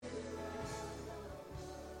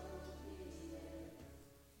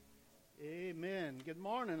Good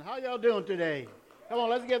morning. How y'all doing today? Come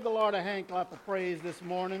on, let's give the Lord a hand clap of praise this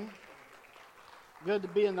morning. Good to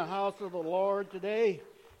be in the house of the Lord today.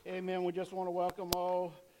 Amen. We just want to welcome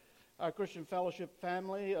all our Christian Fellowship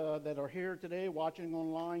family that are here today, watching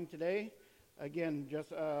online today. Again,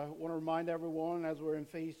 just want to remind everyone as we're in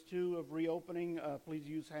phase 2 of reopening, please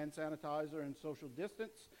use hand sanitizer and social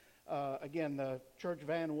distance. Again, the church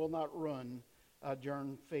van will not run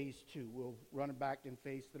during phase 2. We'll run it back in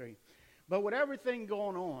phase 3. But with everything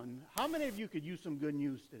going on, how many of you could use some good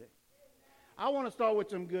news today? I want to start with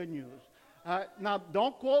some good news. Now,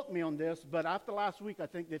 don't quote me on this, but after last week, I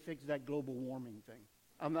think they fixed that global warming thing.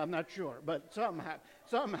 I'm not sure, but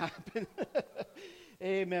something happened.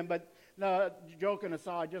 Amen. But joking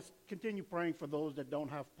aside, just continue praying for those that don't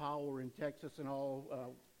have power in Texas and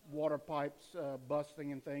all, water pipes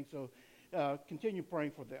busting and things. So continue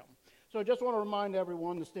praying for them. So I just want to remind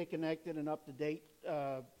everyone to stay connected and up to date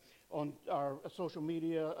on our social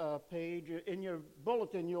media page. In your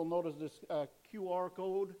bulletin, you'll notice this QR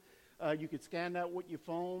code. You could scan that with your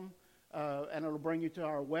phone, and it'll bring you to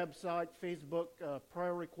our website, Facebook,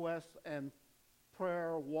 prayer requests, and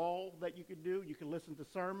prayer wall that you could do. You can listen to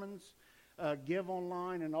sermons, give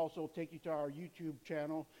online, and also take you to our YouTube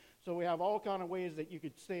channel. So we have all kind of ways that you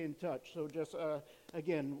could stay in touch. So just,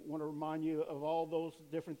 again, want to remind you of all those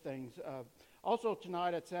different things. Also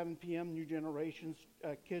tonight at 7 p.m., New Generations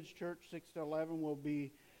Kids Church, 6 to 11, will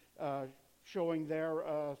be showing their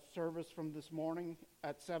service from this morning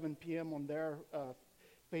at 7 p.m. on their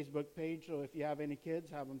Facebook page. So if you have any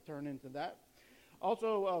kids, have them turn into that.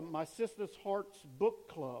 Also, my Sister's Hearts Book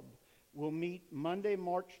Club will meet Monday,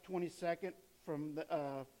 March 22nd from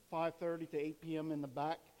 5:30 to 8 p.m. in the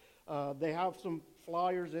back. They have some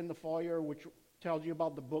flyers in the foyer which tells you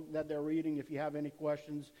about the book that they're reading. If you have any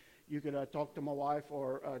questions, you could talk to my wife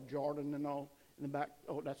or Jordan and all in the back.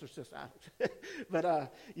 Oh, that's her sister, Alex.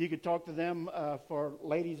 But you could talk to them for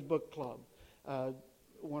Ladies Book Club.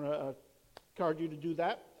 Want to encourage you to do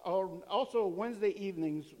that. Also, Wednesday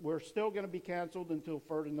evenings, we're still going to be canceled until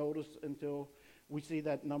further notice, until we see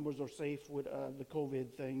that numbers are safe with the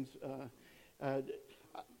COVID things.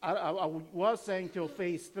 I was saying till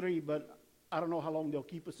phase 3, but I don't know how long they'll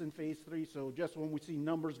keep us in phase 3. So just when we see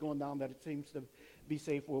numbers going down that it seems to be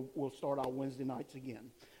safe, we'll start our Wednesday nights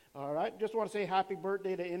again. All right. Just want to say happy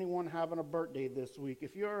birthday to anyone having a birthday this week.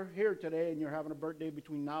 If you're here today and you're having a birthday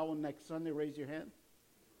between now and next Sunday, raise your hand.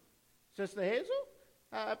 Sister Hazel?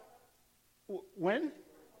 When?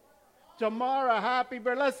 Tomorrow. Happy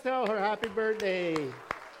birthday. Let's tell her happy birthday.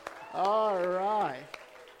 All right.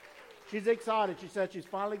 She's excited. She said she's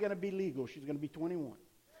finally going to be legal. She's going to be 21.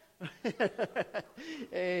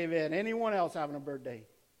 Amen. Anyone else having a birthday?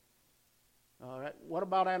 All right. What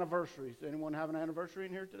about anniversaries? Anyone have an anniversary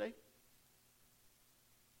in here today?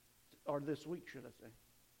 Or this week, should I say?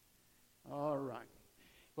 All right.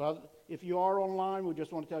 Well, if you are online, we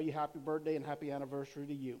just want to tell you happy birthday and happy anniversary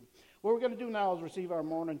to you. What we're going to do now is receive our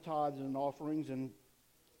morning tithes and offerings. And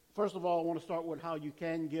first of all, I want to start with how you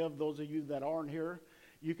can give. Those of you that aren't here,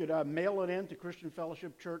 you could mail it in to Christian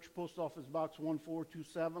Fellowship Church, Post Office Box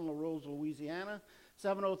 1427, La Rose, Louisiana,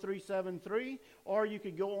 70373. Or you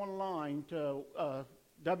could go online to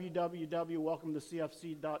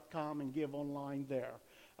www.welcometocfc.com and give online there.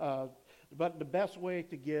 But the best way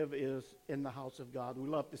to give is in the house of God. We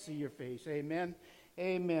love to see your face. Amen.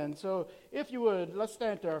 Amen. So if you would, let's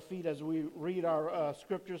stand to our feet as we read our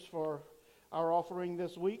scriptures for our offering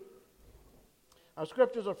this week. Our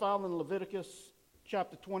scriptures are found in Leviticus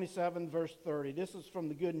chapter 27, verse 30. This is from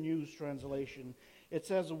the Good News translation. It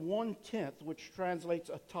says 1/10, which translates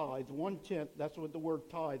a tithe. 1/10, that's what the word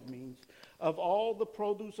tithe means. Of all the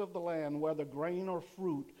produce of the land, whether grain or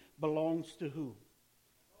fruit, belongs to who?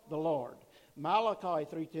 The Lord. Malachi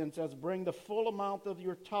 3:10 says, bring the full amount of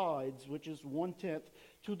your tithes, which is 1/10,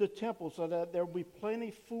 to the temple so that there will be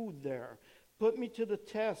plenty food there. Put me to the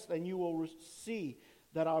test, and you will see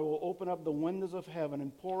that I will open up the windows of heaven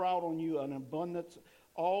and pour out on you an abundance,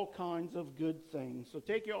 all kinds of good things. So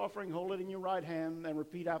take your offering, hold it in your right hand, and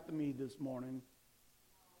repeat after me this morning.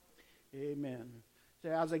 Amen. Say,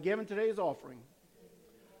 as I give in today's offering,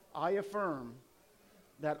 I affirm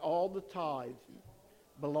that all the tithe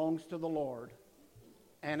belongs to the Lord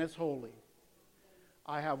and is holy.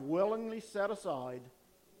 I have willingly set aside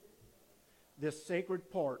this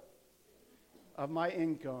sacred part of my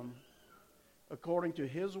income according to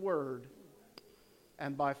His word,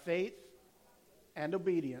 and by faith and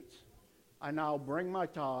obedience, I now bring my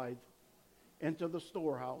tithe into the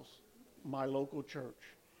storehouse, my local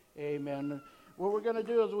church. Amen. What we're going to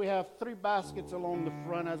do is we have 3 baskets along the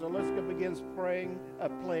front as Aliska begins playing.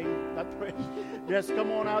 Just come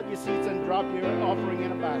on out your seats and drop your offering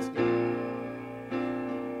in a basket.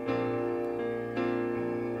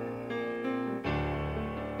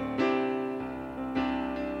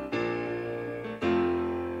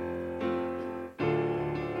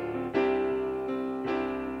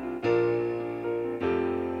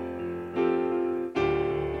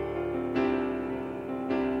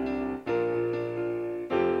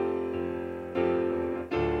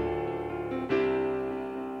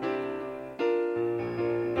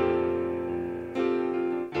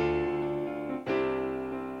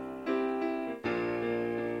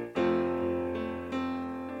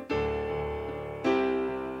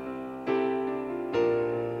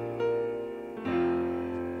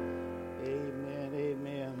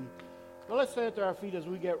 Let's stand to our feet as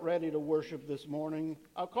we get ready to worship this morning.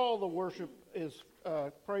 Our call to worship is,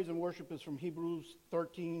 praise and worship is from Hebrews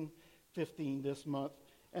 13:15 this month.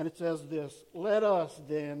 And it says this, let us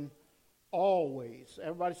then always,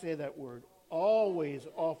 everybody say that word, always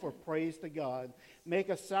offer praise to God. Make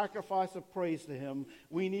a sacrifice of praise to Him.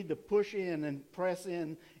 We need to push in and press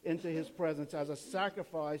in into His presence as a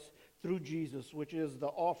sacrifice through Jesus, which is the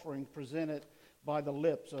offering presented by the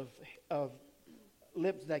lips of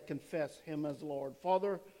lips that confess Him as Lord.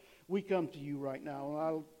 Father, we come to you right now, and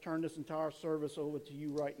I'll turn this entire service over to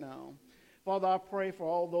you right now. Father, I pray for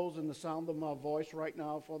all those in the sound of my voice right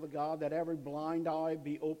now, Father God, that every blind eye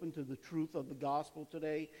be open to the truth of the gospel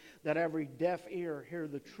today, that every deaf ear hear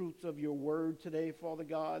the truths of your word today, Father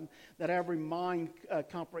God, that every mind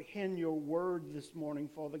comprehend your word this morning,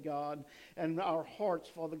 Father God, and our hearts,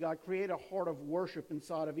 Father God, create a heart of worship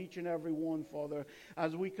inside of each and every one, Father,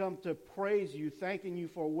 as we come to praise you, thanking you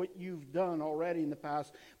for what you've done already in the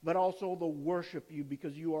past, but also to worship you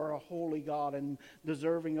because you are a holy God and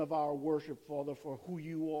deserving of our worship, Father, for who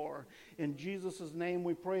you are. In Jesus' name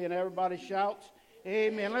we pray, and everybody shouts,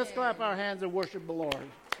 amen. Let's clap our hands and worship the Lord.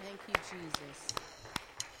 Thank you, Jesus.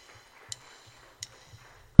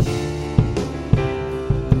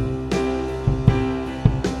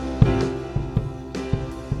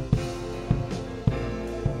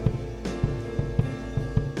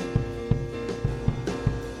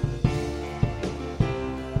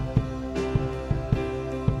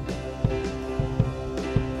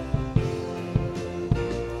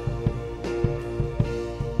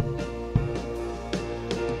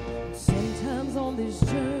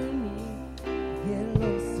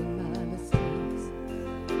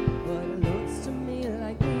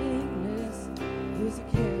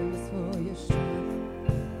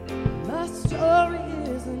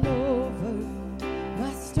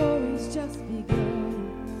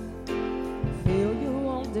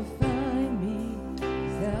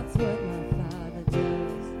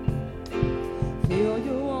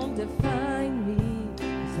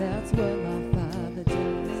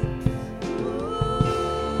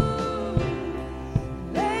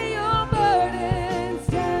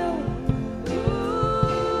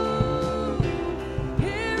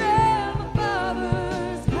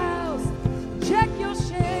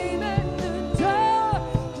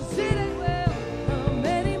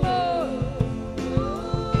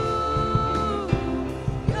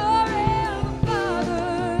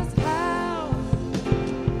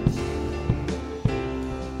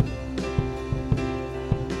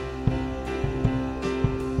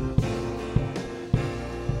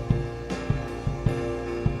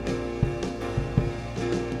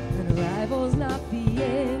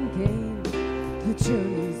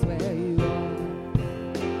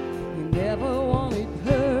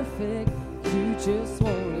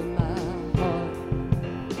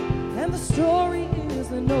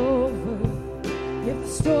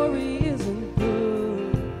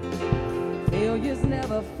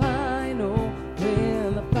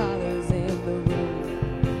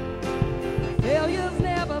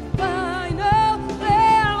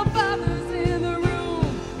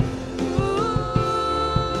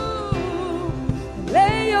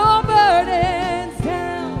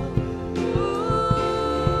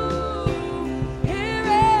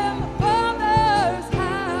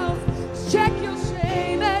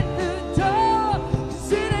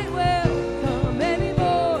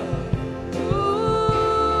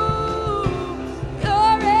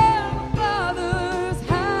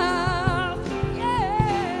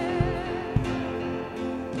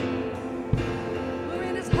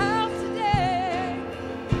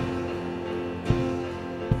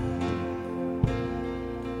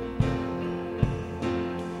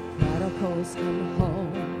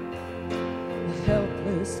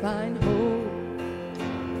 Find hope.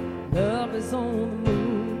 Love is on the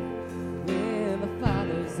move. When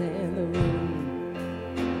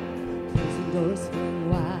doors fling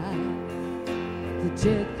wide, the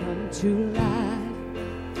dead come to life.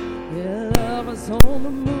 Your love is on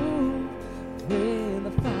the move when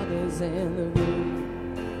the Father's in the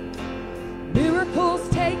room. Miracles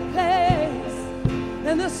take place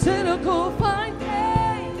and the cynical find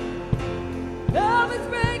pain. Love is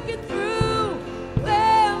breaking through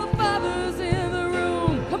when the Father's in the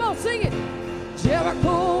room. Come on, sing it.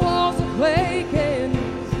 Jericho walls are quaking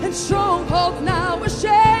and strongholds now are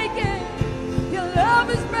shaking. Your love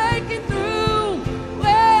is breaking through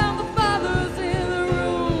when the Father's in the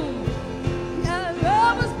room. Your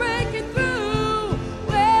love is breaking through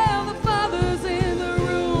when the Father's in the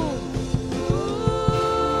room.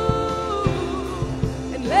 Ooh,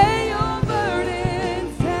 and lay your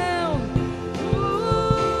burdens down.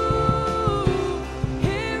 Ooh,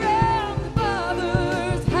 here at the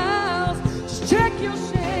Father's house. Just check your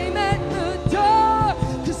shame at the door,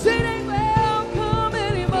 'cause it ain't welcome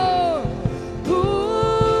anymore. Ooh,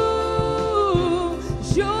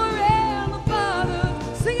 you're in the Father.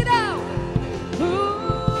 Sing it out.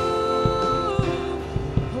 Ooh,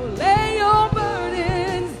 lay your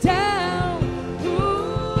burdens down.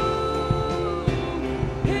 Ooh,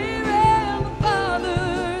 here in the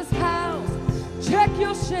Father's house. Check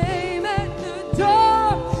your shame at the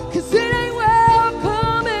door, 'cause it ain't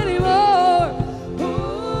welcome anymore.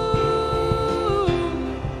 Ooh,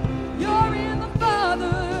 you're in the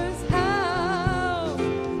Father's house.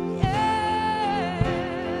 Yeah.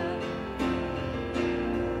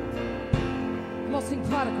 Come on, sing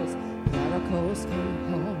prodigals. Prodigals come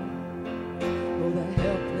home. Oh, the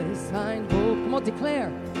helpless find hope. Come on, declare.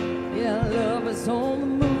 Yeah, love is on the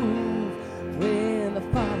move when the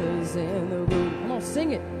Father's in the room. Come on,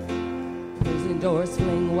 sing it. Prison doors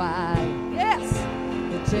fling wide. Yes,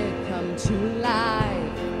 the dead come to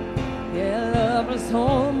life. Yeah, love is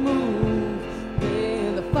on the move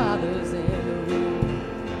when the Father's in the room.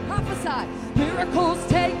 Prophesy. Miracles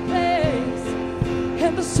take place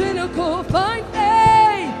and the cynical find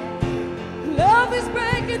faith. Love is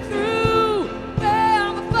breaking through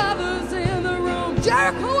when the Father's in the room.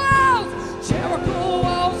 Jericho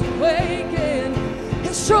walls are quaking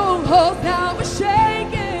and strongholds now are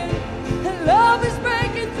shaking. And love is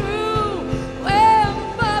breaking through when the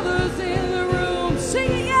Father's in the room.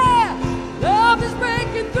 Sing it, yeah. Love is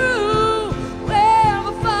breaking through when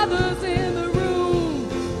the Father's in the room.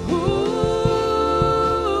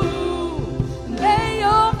 Ooh, lay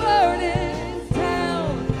your burdens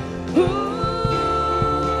down.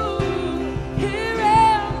 Ooh, here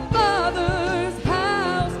in the Father's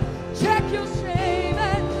house. Check your shame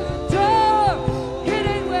at the door. It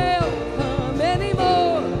ain't welcome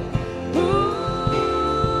anymore. Ooh,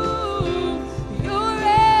 you're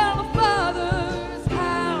in the Father's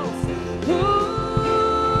house.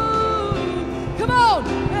 Ooh, come on,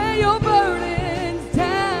 lay your burdens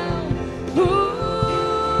down.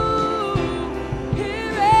 Ooh,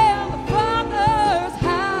 here in the Father's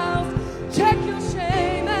house. Check your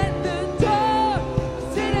shame at the door,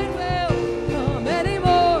 'cause it ain't welcome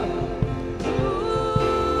anymore.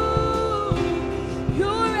 Ooh,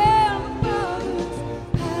 you're in the Father's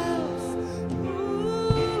house.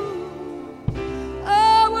 Ooh,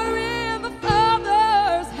 oh, we're in the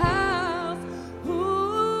Father's house.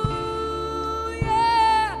 Ooh,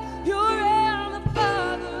 yeah, you're in the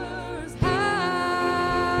Father's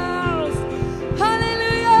house.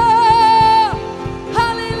 Hallelujah,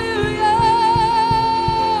 hallelujah,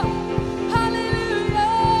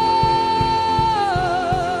 hallelujah.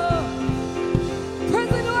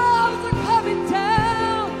 Prison walls are coming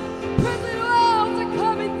down. Prison walls are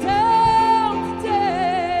coming down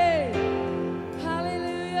today.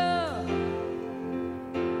 Hallelujah.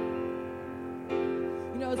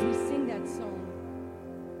 You know, as we sing that song,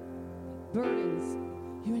 burdens,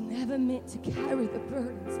 you were never meant to carry the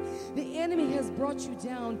burdens. The enemy has brought you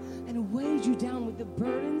down and weighed you down with the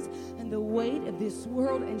burdens and the weight of this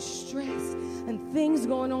world and stress and things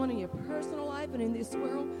going on in your personal life and in this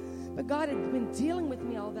world. But God had been dealing with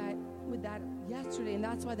me with that yesterday, and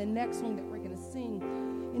that's why the next song that we're going to sing,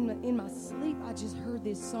 in my sleep, I just heard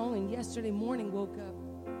this song, and yesterday morning woke up,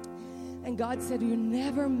 and God said, you're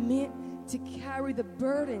never meant to carry the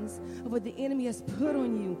burdens of what the enemy has put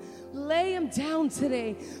on you. Lay them down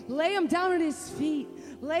today. Lay them down at his feet.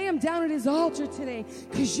 Lay them down at his altar today,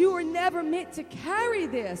 because you were never meant to carry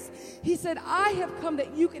this. He said, I have come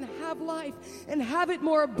that you can have life and have it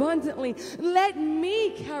more abundantly. Let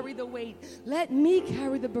me carry the weight. Let me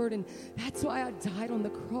carry the burden. That's why I died on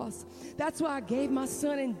the cross. That's why I gave my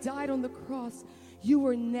son and died on the cross. You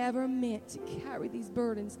were never meant to carry these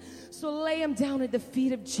burdens. So lay them down at the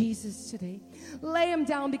feet of Jesus today. Lay them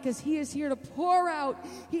down, because he is here to pour out.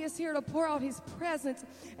 He is here to pour out his presence.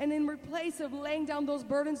 And in place of laying down those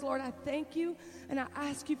burdens, Lord, I thank you and I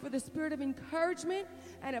ask you for the spirit of encouragement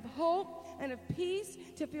and of hope and of peace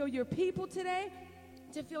to fill your people today,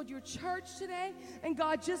 to fill your church today. And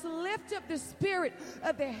God, just lift up the spirit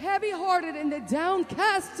of the heavy-hearted and the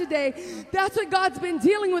downcast today. That's what God's been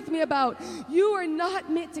dealing with me about. You are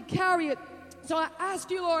not meant to carry it. So I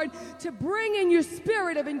ask you, Lord, to bring in your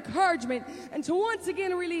spirit of encouragement and to once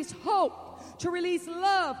again release hope, to release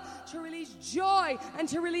love, to release joy, and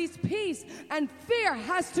to release peace. And fear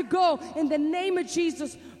has to go in the name of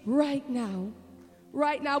Jesus right now.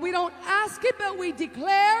 Right now. We don't ask it, but we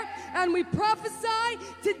declare and we prophesy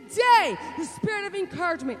today. The spirit of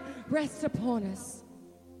encouragement rests upon us.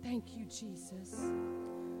 Thank you, Jesus.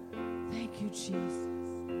 Thank you, Jesus.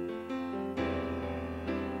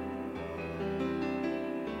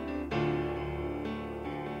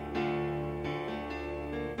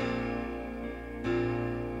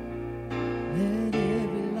 Let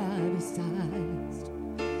every lie be silenced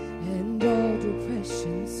and all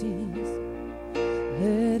depression cease.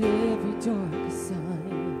 Let every dark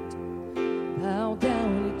assignment bow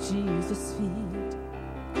down at Jesus' feet.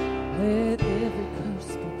 Let every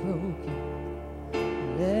curse be broken.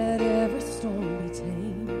 Let every storm be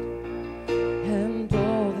tamed. And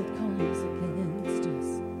all that comes against us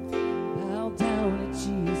bow down at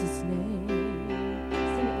Jesus' name.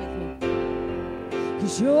 Sing it with me.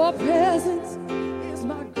 'Cause your presence is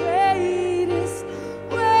my greatest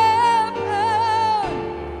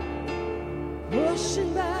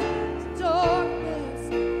pushing back the darkness,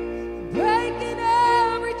 breaking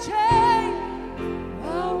every chain.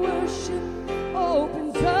 My worship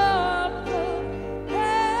opens up the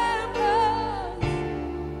heavens,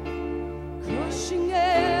 crushing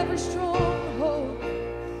every stronghold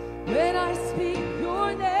when I speak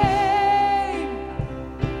your name.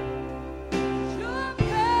 Your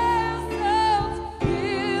presence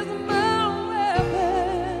is my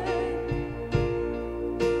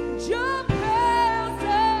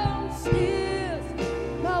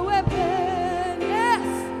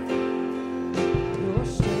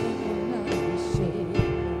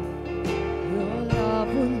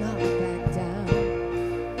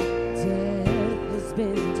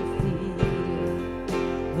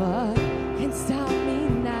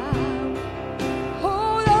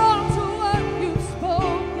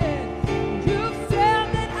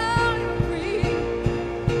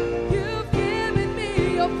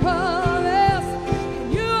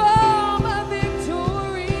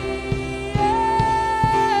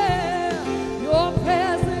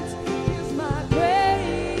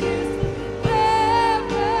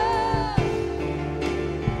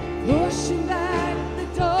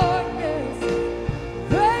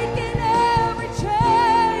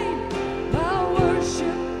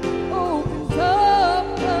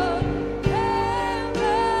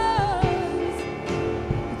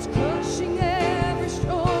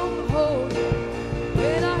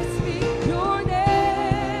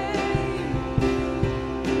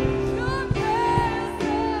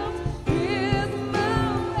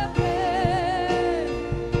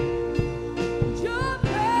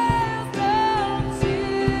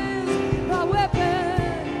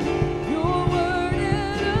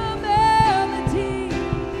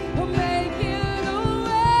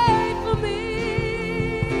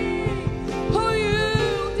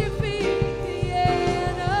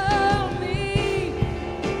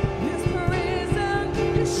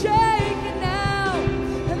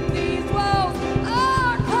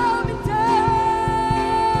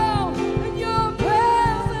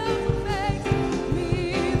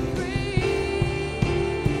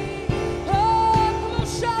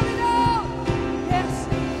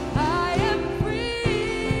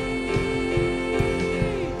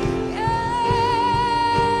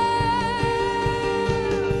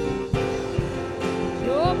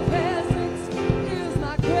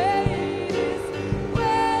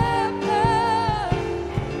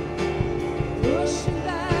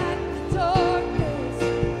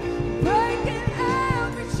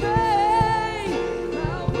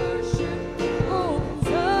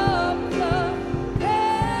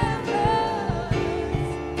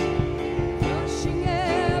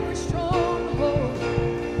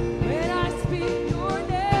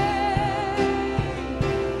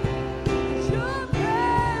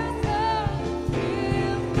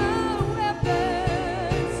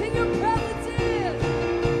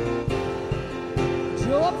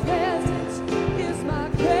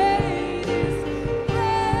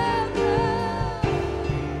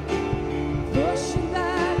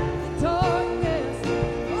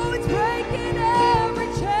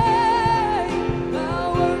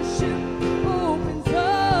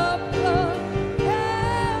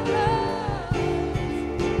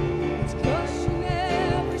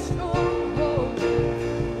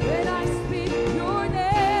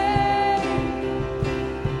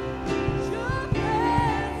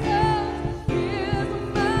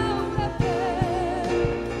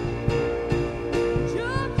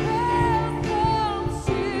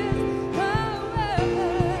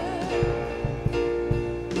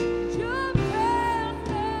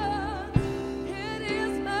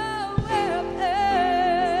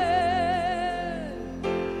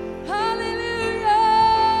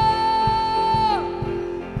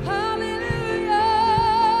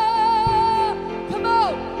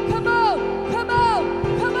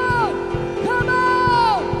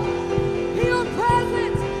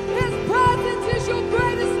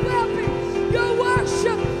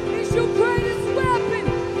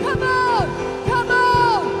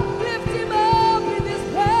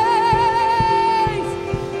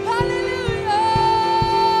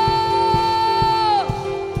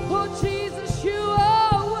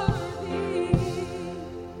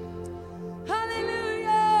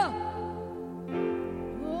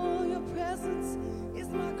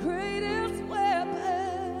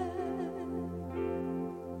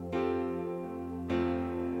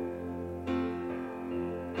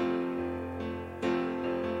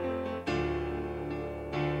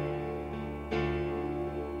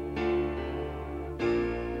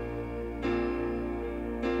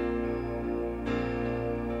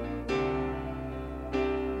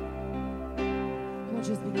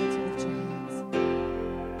just begin to lift your hands.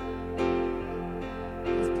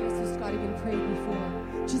 As Pastor Scott even prayed before,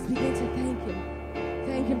 just begin to thank Him.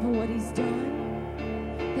 Thank Him for what He's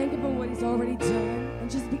done. Thank Him for what He's already done.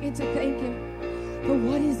 And just begin to thank Him for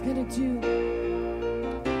what He's going to do.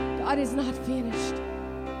 God is not finished.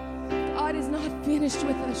 God is not finished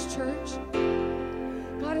with us, church.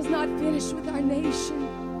 God is not finished with our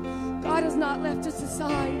nation. God has not left us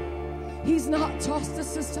aside. He's not tossed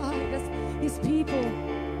us aside as His people.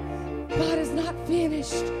 God is not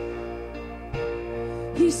finished.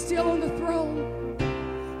 He's still on the throne.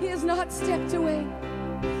 He has not stepped away.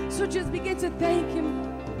 So just begin to thank Him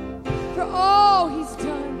for all He's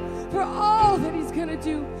done, for all that He's going to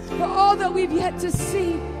do, for all that we've yet to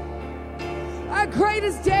see. Our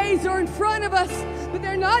greatest days are in front of us, but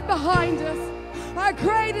they're not behind us. Our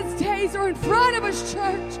greatest days are in front of us,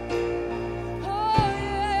 church. Oh,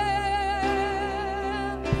 yeah.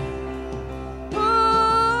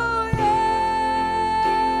 Oh, yeah.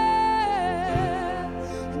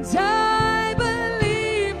 And I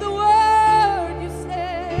believe the word You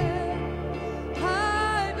said.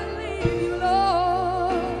 I believe You,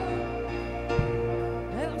 Lord.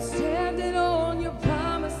 And I'm standing on Your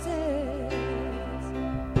promises.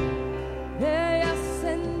 They're yes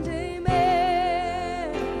and amen.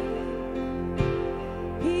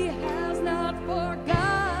 He has not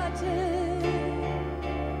forgotten.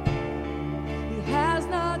 He has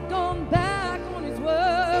not gone back on His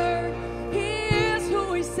word. He is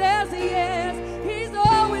who He says He is. He's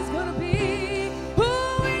always going to be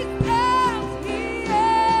who He says He is.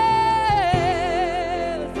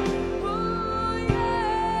 Oh,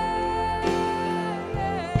 yeah,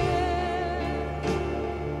 yeah.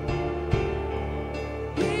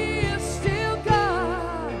 He is still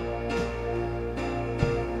God.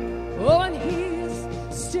 Oh, and He is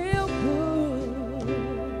still good.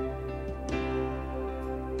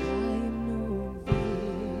 I am no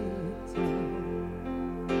victim.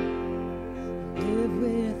 Live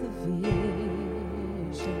with a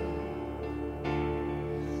vision.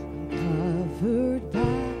 I'm covered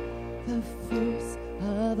by the force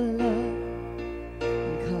of love.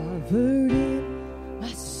 I'm covered in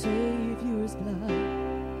my Savior's blood.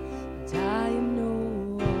 And I am no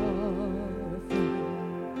orphan.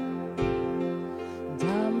 And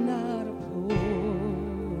I'm not a poor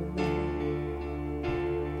man.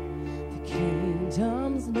 The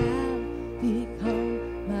kingdom's now become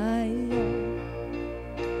my own.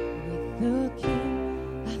 With the King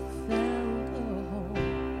I found a home.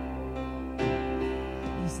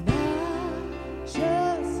 He's not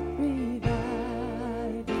just reviving,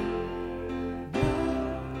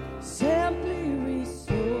 not simply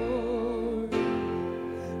restoring.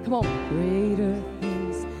 Come on, greater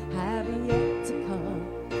things have yet to come.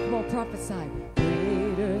 Come on, prophesy.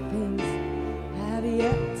 Greater things have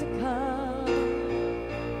yet to come.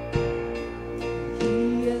 He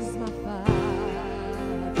is my Father,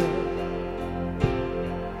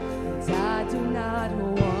 and I do not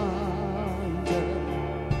wonder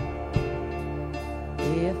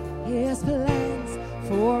if His plans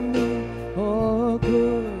for me are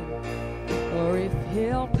good, or if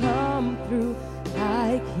He'll come through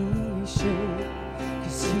like He should.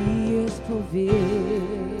 'Cause He is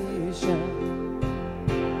provision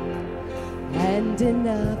and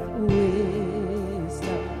enough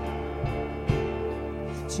wisdom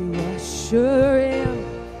to usher in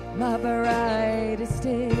my brightest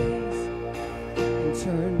days and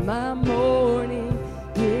turn my mourning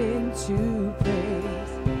into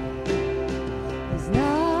praise. He's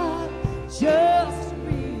not just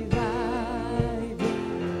reviving,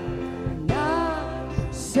 not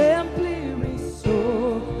simply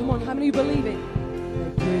restore. Come on, how many believe it?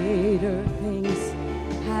 That greater things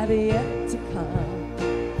have yet to come.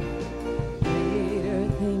 Greater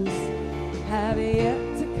things have yet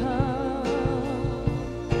to come.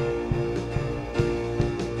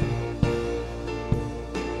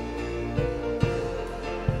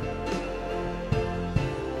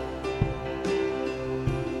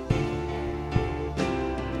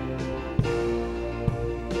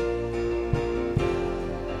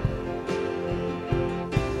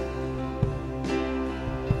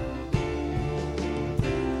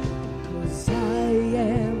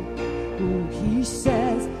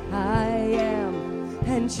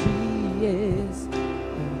 He is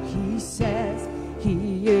who He says He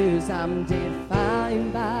is. I'm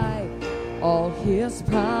defined by all His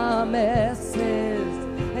promises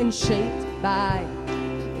and shaped by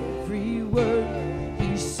every word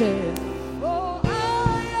He says. Oh,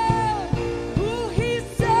 I am who He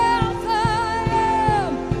says I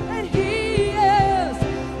am, and He is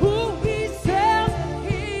who He says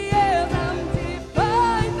He is. I'm defined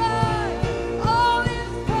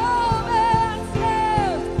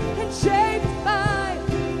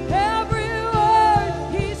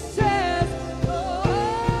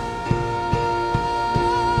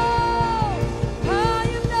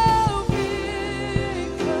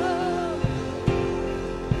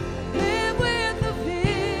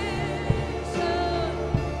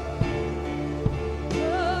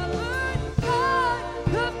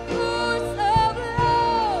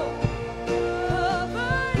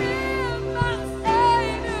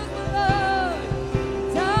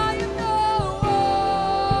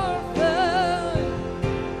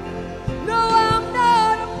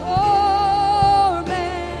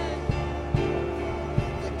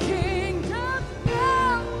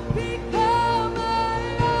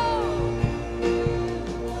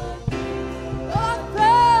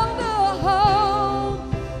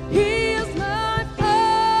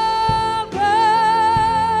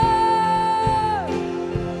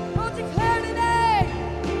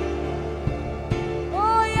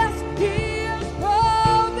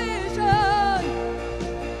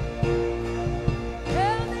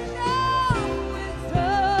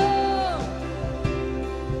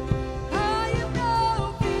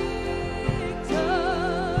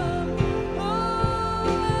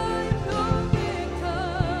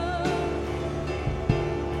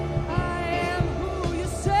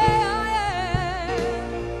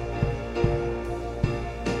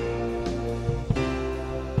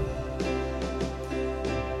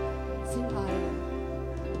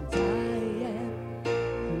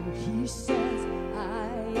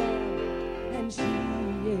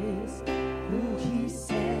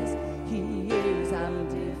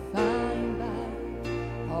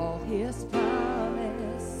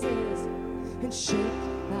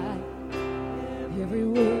every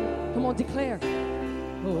word. Come on, declare.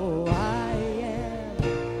 Oh, I am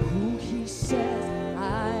who he says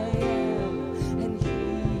I am, and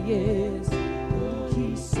he is who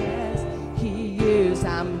he says he is.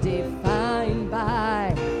 I'm defined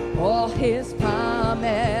by all his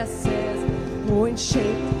promises, and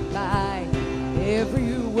shaped by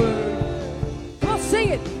every word. Come on, sing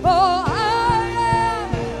it. Oh, I am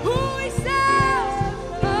who he says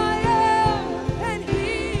I am, and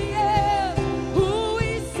he is who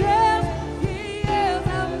he says he is.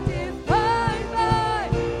 I'm defined by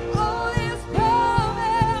all his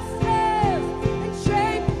promises and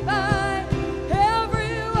shaped by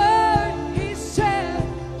every word he says.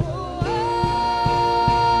 Oh,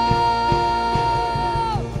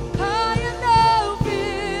 I am no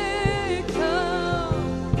victim.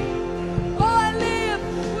 Oh, I live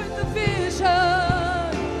with the vision.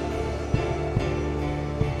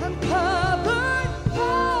 I'm covered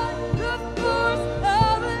by the force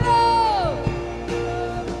of love.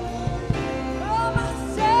 Oh, my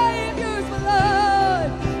Savior's blood.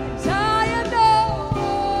 And I am no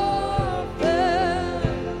orphan.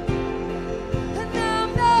 And I'm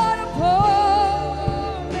not a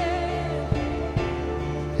poor man.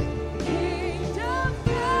 Kingdom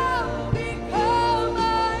come, become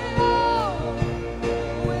my own.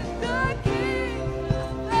 With the King I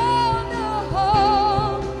found a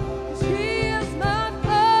home, 'cause he is my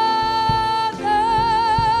Father.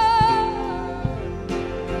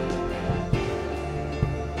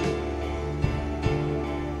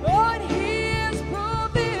 Lord, his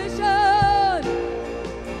provision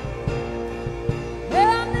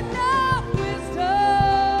and enough wisdom,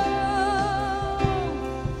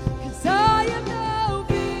 'cause I am no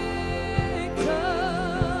victim.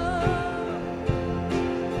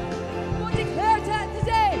 Come on, declare that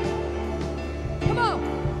today. Come on.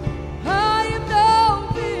 I am no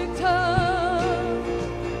victim.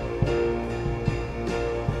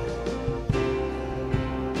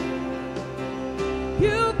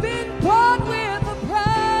 You've been bought with a price.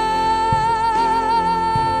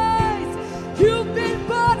 You've been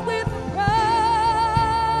bought with a price.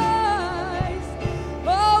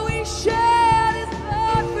 Oh, he shed his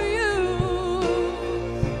blood for you.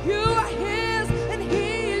 You are his and he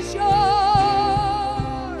is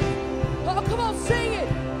yours. Oh, come on, sing it.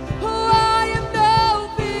 Oh, I am no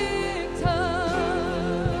victim.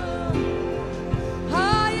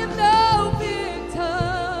 I am no victim.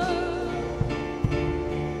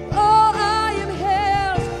 Oh, I am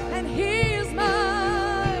his and he is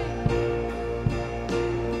mine.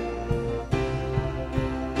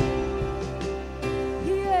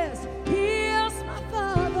 He is my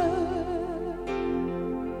Father.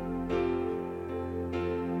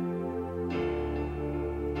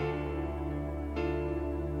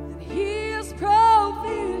 And he is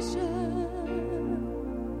provision.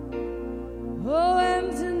 Oh,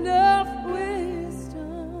 and enough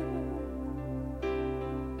wisdom.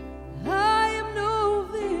 I am no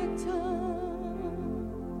victim.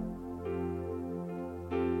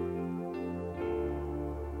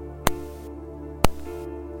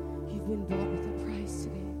 You've been bought with a price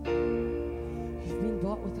today. You've been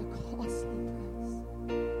bought with a costly price.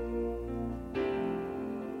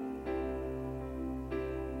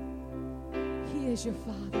 He is your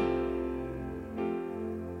Father.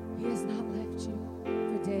 He has not left you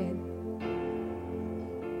for dead.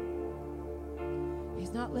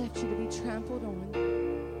 He's not left you to be trampled on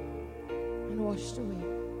and washed away.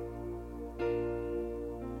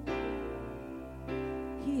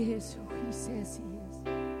 He is who he says he is.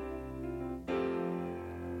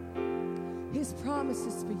 His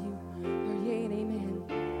promises for you are yea and amen.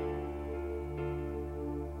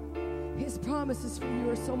 His promises for you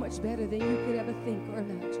are so much better than you could ever think or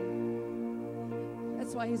imagine.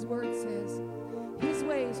 That's why his word says, his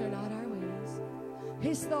ways are not our ways.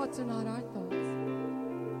 His thoughts are not our thoughts.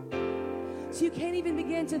 So you can't even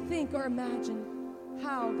begin to think or imagine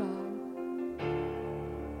how, God.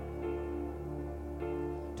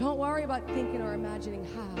 Don't worry about thinking or imagining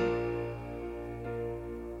how.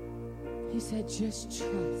 He said, just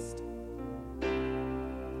trust.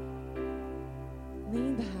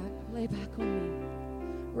 Lean back, lay back on me.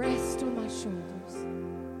 Rest on my shoulders.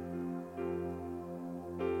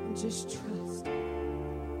 And just trust.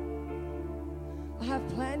 I have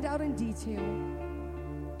planned out in detail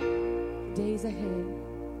days ahead.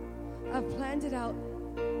 I've planned it out,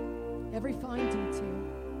 every fine detail.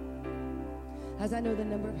 As I know the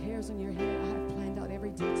number of hairs on your head, I have planned out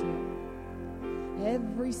every detail.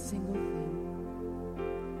 Every single thing.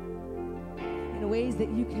 In ways that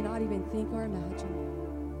you cannot even think or imagine.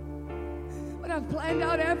 But I've planned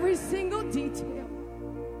out every single detail.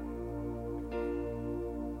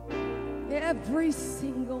 every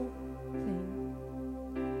single thing.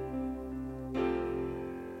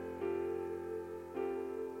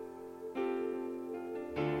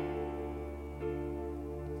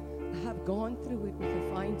 I have gone through it with a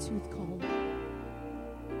fine-tooth comb,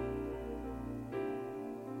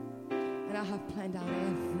 and I have planned out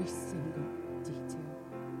every single detail.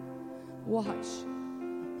 Watch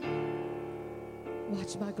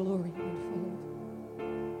my glory unfold.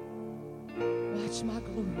 Watch my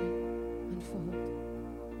glory unfold.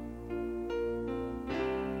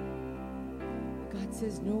 God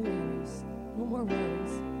says, no worries, no more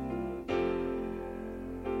worries.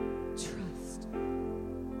 Trust.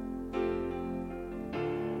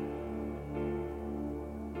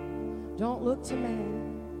 Don't look to man.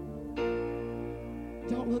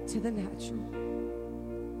 Don't look to the natural.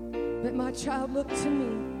 But my child, look to me.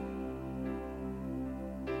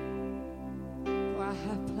 For I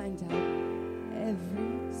have planned out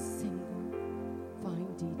every single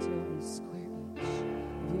fine detail and square inch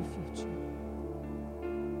of your future.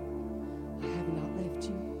 I have not left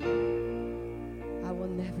you. I will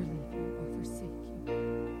never leave you or forsake you.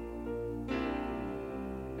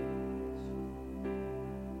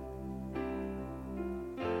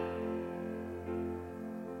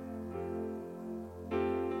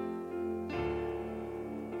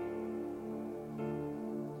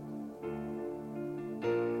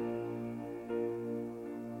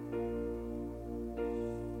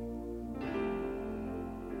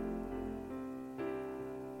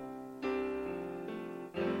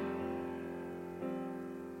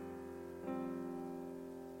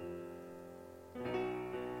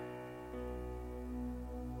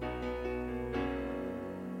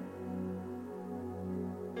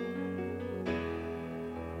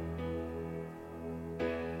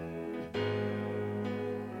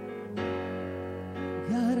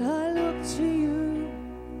 God, I look to you.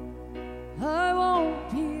 I won't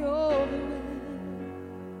be overwhelmed.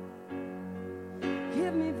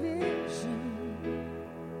 Give me vision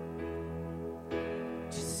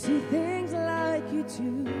to see things like you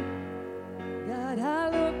do. God, I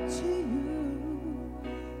look to you.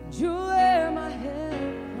 You're where my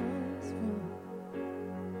help comes from.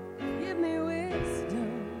 Give me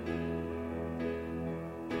wisdom.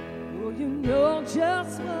 Oh, you know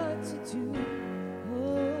just what to do.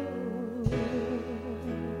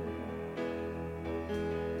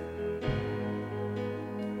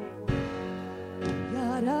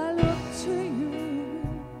 God, I look to you.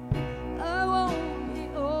 I won't be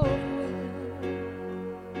overwhelmed.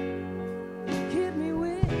 Give me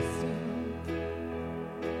wisdom,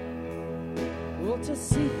 oh, to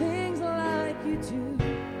see things like you do.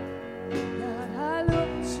 God, I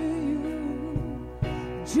look to you.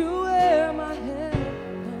 You're where my help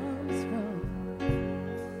comes from.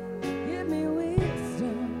 Give me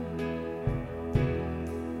wisdom,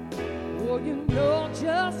 oh, you know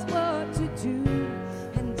just what to do.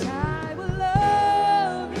 And I will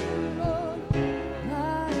love you, Lord,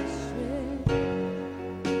 my strength.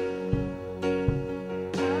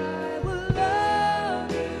 I will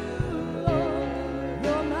love you, Lord,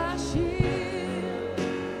 you're my shield.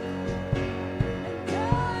 And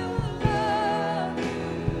I will love you,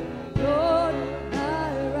 Lord, my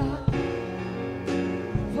rock.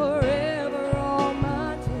 Forever all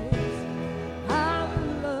my days, I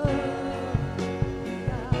will love you,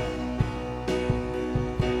 God.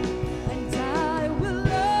 And I will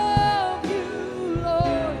love you,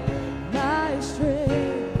 Lord, my strength.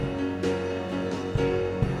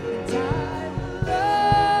 And I will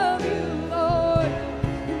love you, Lord,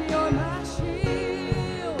 and you're my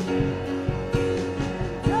shield.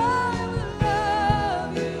 And I will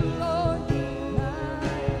love you, Lord, my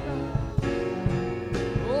rock.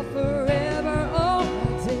 Oh, forever all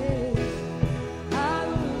my days, I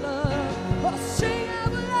will love. Oh, sing, I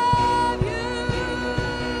will love you.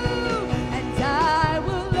 And I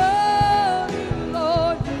will love you,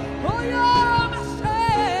 Lord. Oh, you're my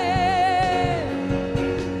strength.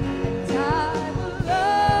 And I will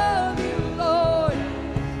love you, Lord.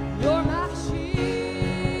 You're my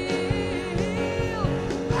shield.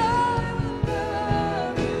 I will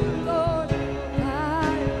love you, Lord,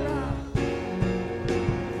 my rock.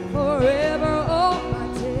 Forever all my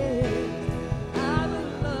days, I will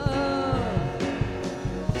love.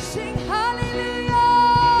 Sing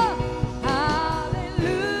hallelujah,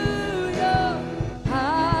 hallelujah,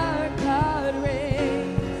 our God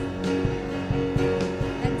reigns.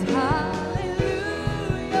 And hallelujah,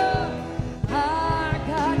 our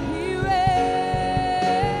God He reigns.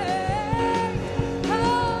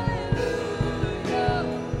 Hallelujah,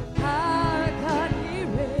 our God He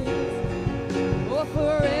reigns. Oh,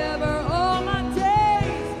 forever all my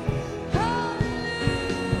days, I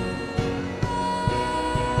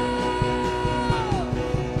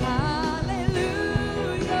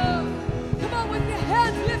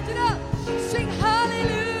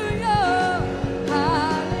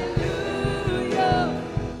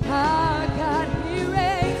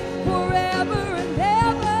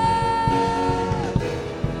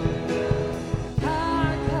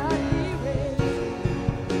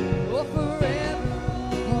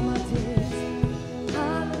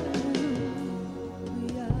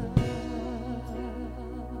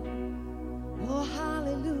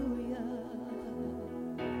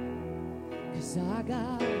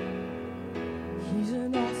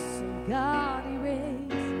God He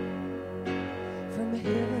reigns from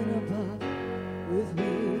heaven above with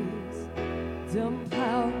wisdom,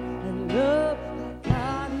 power, and love.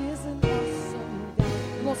 God is an awesome God.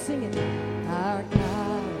 Come on, sing it. Our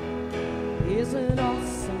God is an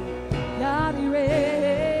awesome God. He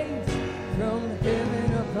reigns from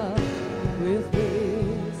heaven above with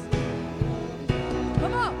wisdom.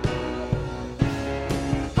 Come on.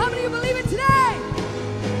 How many of you believe it today?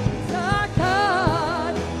 It's our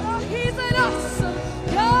God. Oh, He's an awesome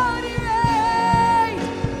God. He reigns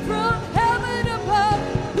from heaven above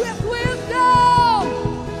with wisdom,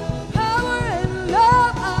 power, and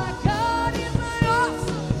love. Our God is an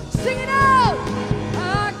awesome. Sing it out.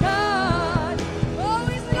 Our God. Oh,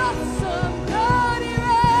 He's an awesome God. He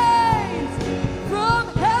reigns from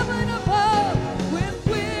heaven above with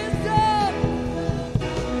wisdom.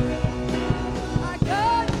 Our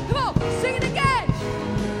God. Come on, sing it again.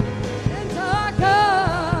 And our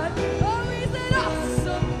God. Oh, He's an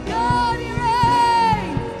awesome God. He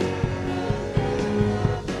reigns.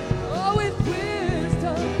 Oh, with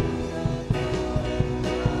wisdom.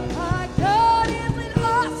 Our God is an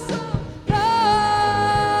awesome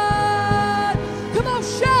God. Come on,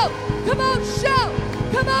 shout. Come on, shout.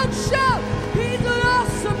 Come on, shout. He's an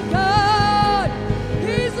awesome God.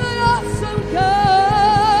 He's an awesome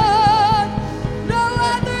God. No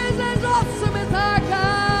other is as awesome as our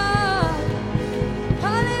God.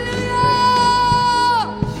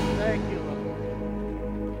 Hallelujah. Thank you,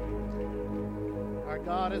 Lord. Our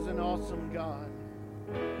God is an awesome God.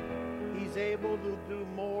 He's able to do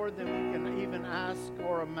more than we can even ask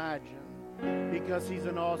or imagine because He's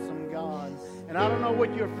an awesome God. And I don't know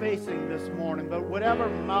what you're facing this morning, but whatever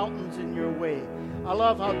mountain's in your way, I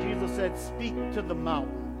love how Jesus said, speak to the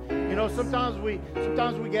mountain. You know, sometimes we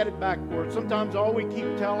get it backwards. Sometimes all we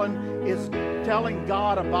keep telling is telling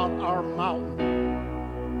God about our mountain.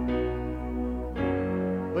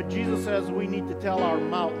 But Jesus says we need to tell our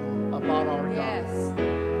mountain about our God. Yes.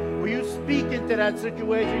 Will you speak into that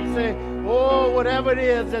situation? You say, oh, whatever it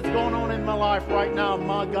is that's going on in my life right now,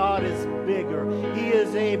 my God is bigger. He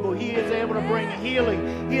is able. He is able to bring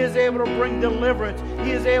healing. He is able to bring deliverance.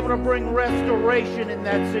 He is able to bring restoration in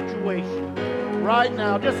that situation. Right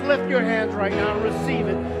now, just lift your hands right now and receive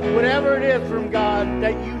it. Whatever it is from God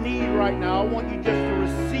that you need right now, I want you just to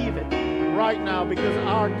receive it right now because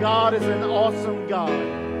our God is an awesome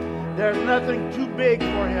God. There's nothing too big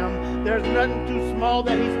for Him. There's nothing too small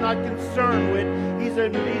that He's not concerned with. He's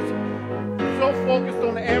so focused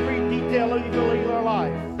on every detail of your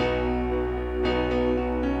life.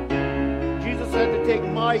 Jesus said to take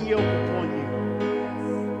my yoke upon you.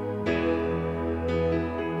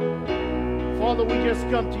 Father, we just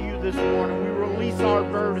come to you this morning. We release our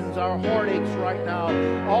burdens, our heartaches right now.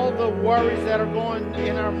 All the worries that are going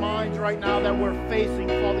in our minds right now that we're facing,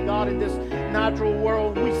 Father God, in this natural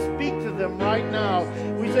world. We speak to them right now.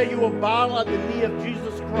 We say you will bow at the knee of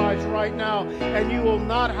Jesus Christ right now, and you will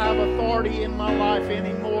not have authority in my life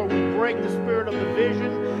anymore. We break the spirit of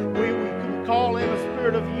division. We call in a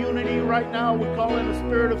spirit of unity right now. We call in a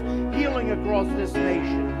spirit of healing across this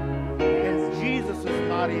nation. In Jesus'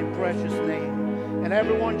 mighty and precious name. And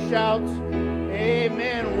everyone shouts,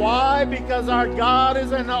 amen. Why? Because our God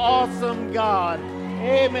is an awesome God.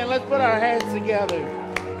 Amen. Let's put our hands together.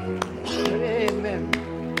 Amen.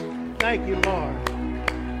 Thank you, Lord.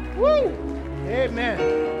 Woo! Amen.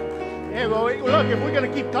 Hey, well, look, if we're going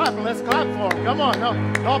to keep clapping, let's clap for Him. Come on.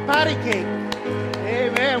 No patty cake.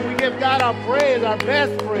 Amen. We give God our praise, our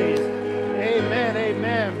best praise. Amen.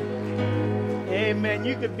 Amen. Amen.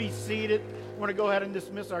 You could be seated. I want to go ahead and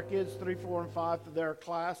dismiss our kids 3, 4, and 5 to their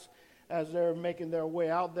class as they're making their way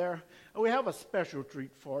out there. And we have a special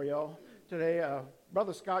treat for y'all today.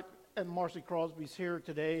 Brother Scott and Marcy Crosby's here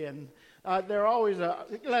today, and they're always,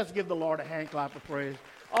 let's give the Lord a hand clap of praise.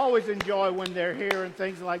 Always enjoy when they're here and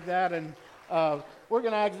things like that. And we're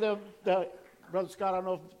going to ask them, Brother Scott, I don't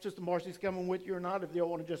know if Sister Marcy's coming with you or not, if they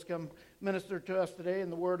want to just come minister to us today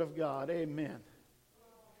in the Word of God. Amen.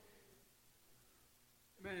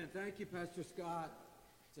 Man, thank you, Pastor Scott.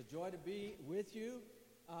 It's a joy to be with you.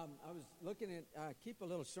 I was looking at, keep a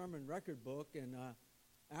little sermon record book, and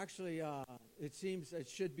actually, it seems it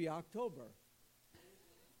should be October.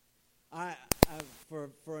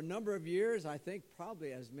 For a number of years, I think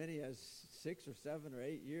probably as many as 6 or 7 or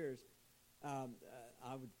 8 years, I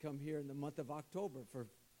would come here in the month of October for,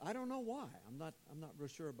 I don't know why. I'm not real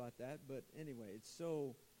sure about that, but anyway, it's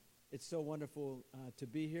so wonderful to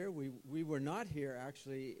be here. We were not here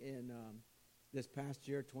actually in this past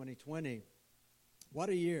year, 2020. What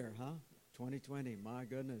a year, huh? 2020, my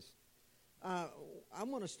goodness. I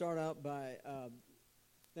want to start out by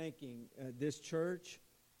thanking this church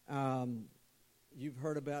You've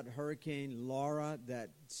heard about Hurricane Laura that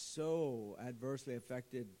so adversely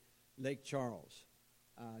affected Lake Charles.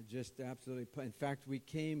 Just absolutely. In fact, we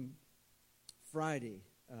came Friday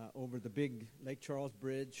over the big Lake Charles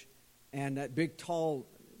Bridge, and that big tall,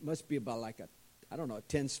 must be about like a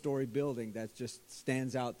 10-story building that just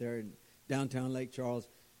stands out there in downtown Lake Charles.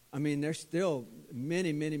 I mean, there's still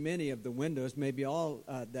many of the windows, maybe all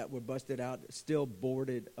that were busted out, still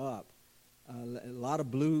boarded up. A lot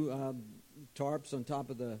of blue tarps on top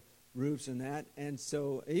of the roofs and that. And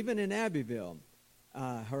so even in Abbeville,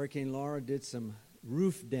 Hurricane Laura did some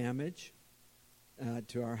roof damage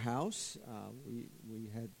to our house. We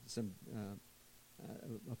had some,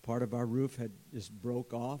 a part of our roof had just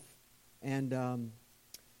broke off. And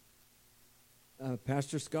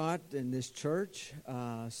Pastor Scott and this church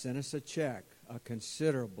sent us a check, a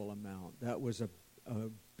considerable amount. That was a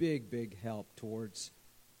big help towards,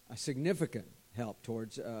 a significant help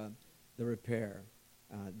towards the repair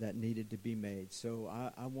that needed to be made. So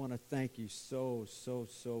I want to thank you so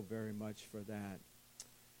very much for that.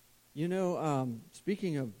 You know,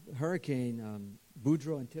 speaking of Hurricane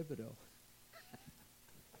Boudreaux and Thibodeau,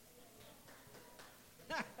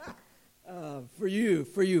 for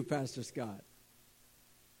you, Pastor Scott.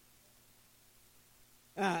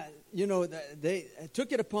 You know, they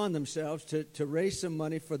took it upon themselves to raise some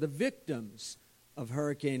money for the victims of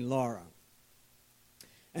Hurricane Laura.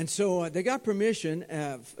 And so they got permission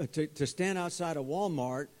to stand outside of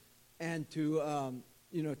Walmart and to,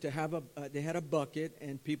 to have they had a bucket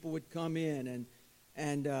and people would come in.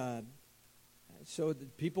 And so the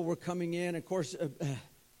people were coming in. Of course,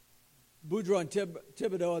 Boudreaux and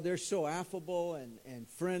Thibodeau, they're so affable and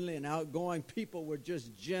friendly and outgoing. People were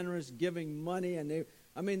just generous, giving money. And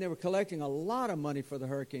they were collecting a lot of money for the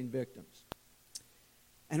hurricane victims.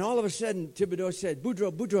 And all of a sudden, Thibodeau said,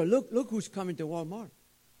 Boudreaux, look who's coming to Walmart.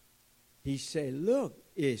 He said, look,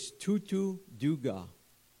 it's Tutu Dugas.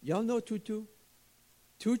 Y'all know Tutu?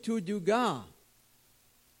 Tutu Dugas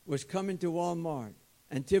was coming to Walmart.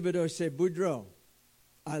 And Thibodeau said, Boudreaux,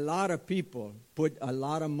 a lot of people put a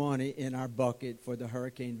lot of money in our bucket for the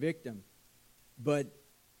hurricane victim. But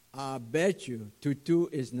I bet you Tutu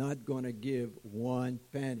is not going to give 1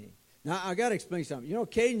 penny. Now, I got to explain something. You know,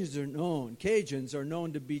 Cajuns are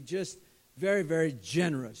known to be just very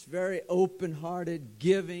generous, very open-hearted,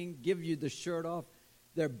 giving, give you the shirt off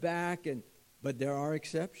their back, but there are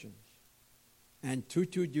exceptions. And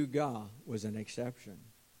Tutu Dugas was an exception.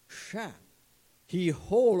 He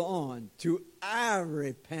hold on to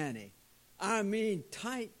every penny. I mean,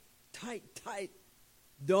 tight.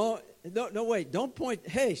 Don't point.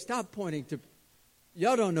 Hey, stop pointing to.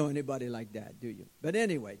 Y'all don't know anybody like that, do you? But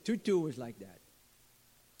anyway, Tutu was like that.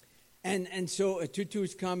 And so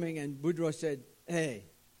Tutu's coming, and Boudreaux said, hey,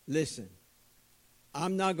 listen,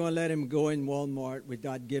 I'm not going to let him go in Walmart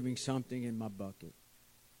without giving something in my bucket.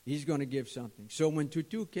 He's going to give something. So when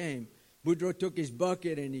Tutu came, Boudreaux took his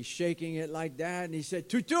bucket, and he's shaking it like that, and he said,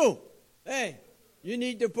 Tutu, hey, you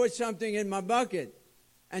need to put something in my bucket.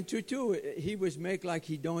 And Tutu, he was make like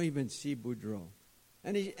he don't even see Boudreaux.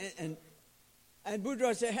 And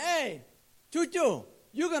Boudreaux said, hey, Tutu,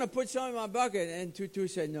 you're going to put something in my bucket. And Tutu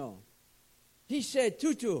said, no. He said,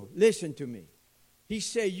 Tutu, listen to me. He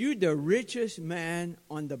said, you the richest man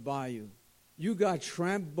on the bayou. You got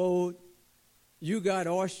shrimp boat. You got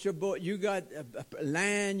oyster boat. You got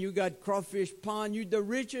land. You got crawfish pond. You the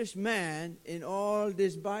richest man in all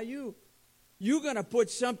this bayou. You're going to put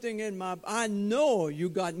something in my... I know you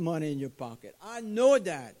got money in your pocket. I know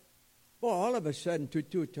that. Well, all of a sudden,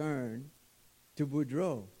 Tutu turned to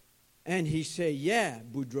Boudreaux. And he said, yeah,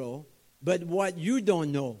 Boudreaux, but what you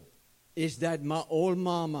don't know is that my old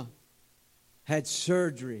mama had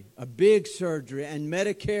surgery, a big surgery, and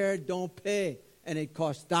Medicare don't pay, and it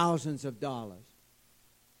costs thousands of dollars.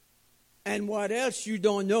 And what else you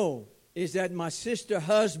don't know is that my sister's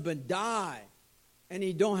husband died, and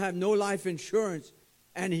he don't have no life insurance,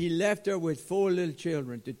 and he left her with 4 little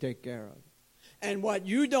children to take care of. And what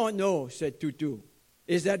you don't know, said Tutu,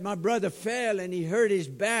 is that my brother fell and he hurt his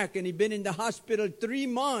back and he been in the hospital 3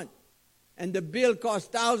 months. And the bill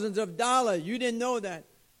cost thousands of dollars. You didn't know that.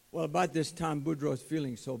 Well, about this time, Boudreaux's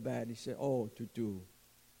feeling so bad. He said, oh, Tutu.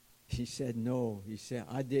 He said, no. He said,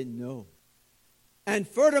 I didn't know. And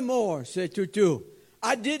furthermore, said Tutu,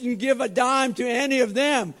 I didn't give a dime to any of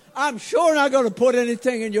them. I'm sure not going to put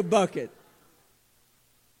anything in your bucket.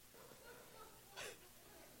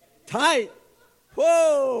 Tight.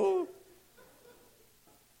 Whoa.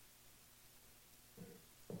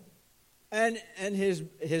 And his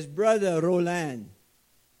brother, Roland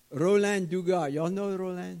Dugas. Y'all know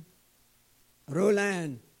Roland?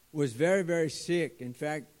 Roland was very, very sick. In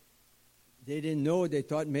fact, they didn't know. They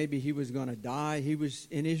thought maybe he was going to die. He was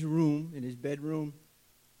in his room, in his bedroom,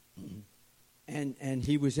 and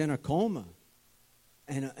he was in a coma.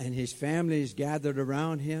 And his family is gathered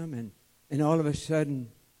around him, and all of a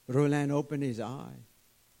sudden, Roland opened his eye.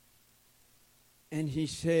 And he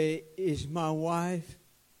said, is my wife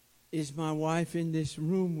in this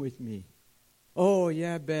room with me? Oh,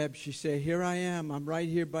 yeah, babe. She said, here I am. I'm right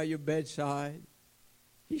here by your bedside.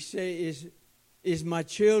 He said, is my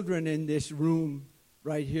children in this room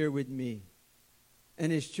right here with me?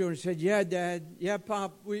 And his children said, yeah, Dad. Yeah,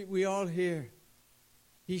 Pop, we all here.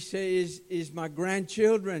 He said, is my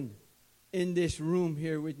grandchildren in this room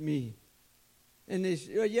here with me? And they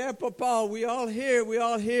said, yeah, Papa, we all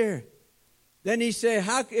here. Then he said,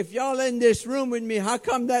 if y'all in this room with me, how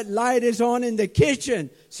come that light is on in the kitchen?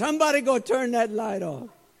 Somebody go turn that light off.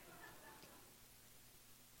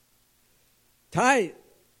 Tight.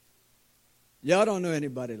 Y'all don't know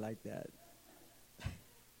anybody like that.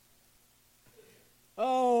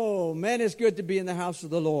 Oh, man, it's good to be in the house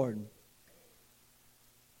of the Lord.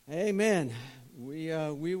 Amen.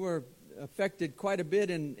 We were affected quite a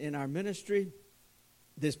bit in our ministry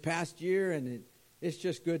this past year, and it's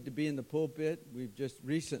just good to be in the pulpit. We've just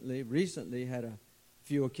recently had a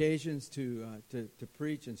few occasions to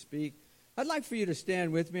preach and speak. I'd like for you to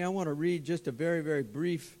stand with me. I want to read just a very, very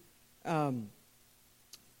brief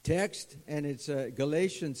text, and it's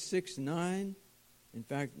Galatians 6:9. In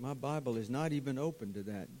fact, my Bible is not even open to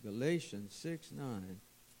that. Galatians 6:9.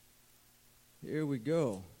 Here we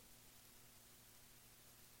go.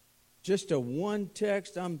 Just a one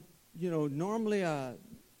text. Normally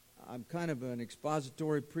I'm kind of an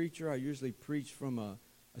expository preacher. I usually preach from a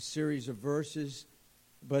series of verses.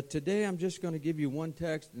 But today I'm just going to give you one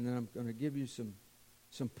text, and then I'm going to give you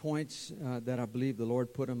some points that I believe the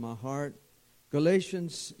Lord put in my heart.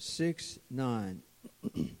 Galatians 6:9.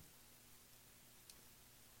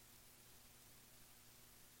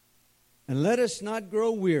 And let us not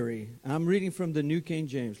grow weary. I'm reading from the New King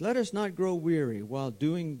James. Let us not grow weary while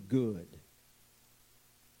doing good.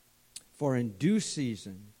 For in due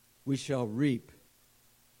season we shall reap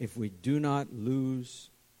if we do not lose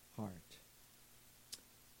heart.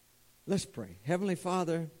 Let's pray. Heavenly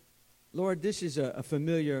Father, Lord, this is a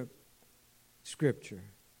familiar scripture.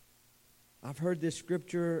 I've heard this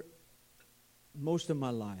scripture most of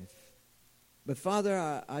my life. But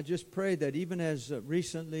Father, I just pray that even as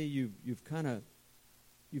recently you've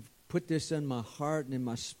put this in my heart and in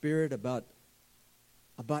my spirit about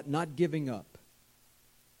not giving up.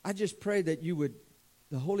 I just pray that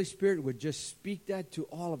the Holy Spirit would just speak that to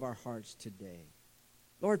all of our hearts today.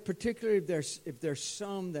 Lord, particularly if there's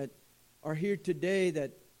some that are here today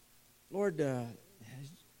that, Lord,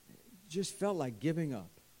 just felt like giving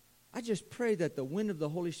up. I just pray that the wind of the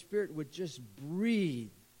Holy Spirit would just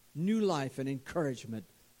breathe new life and encouragement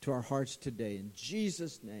to our hearts today. In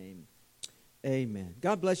Jesus' name, amen.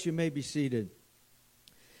 God bless you. You may be seated.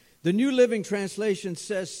 The New Living Translation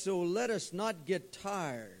says, so let us not get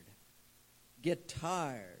tired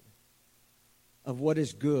of what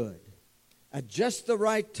is good. At just the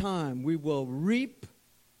right time, we will reap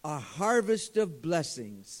a harvest of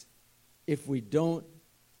blessings if we don't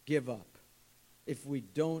give up. If we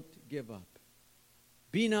don't give up.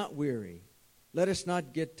 Be not weary. Let us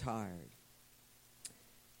not get tired.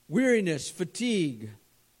 Weariness, fatigue,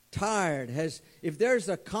 tired if there's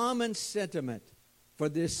a common sentiment for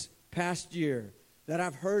this past year that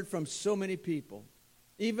I've heard from so many people,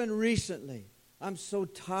 even recently, I'm so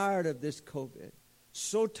tired of this COVID,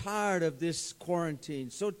 so tired of this quarantine,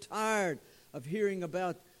 so tired of hearing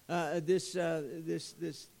about this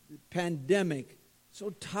pandemic,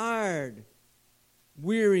 so tired,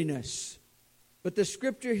 weariness. But the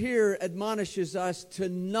scripture here admonishes us to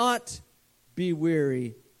not be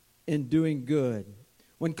weary in doing good.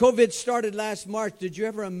 When COVID started last March, did you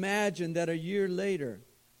ever imagine that a year later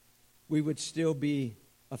we would still be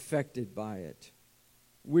affected by it?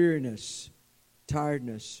 Weariness,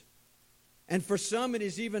 tiredness. And for some it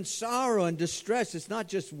is even sorrow and distress. It's not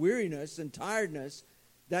just weariness and tiredness.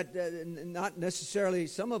 That not necessarily,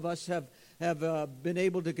 some of us have been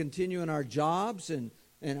able to continue in our jobs and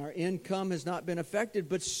our income has not been affected.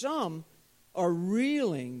 But some are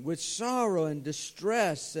reeling with sorrow and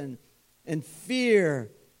distress and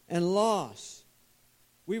fear and loss.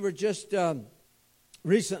 We were just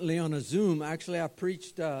recently on a Zoom. Actually, I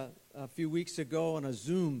preached a few weeks ago on a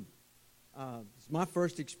Zoom. It's my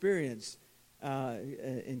first experience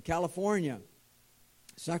in California,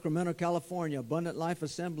 Sacramento, California, Abundant Life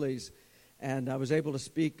Assemblies. And I was able to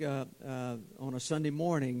speak on a Sunday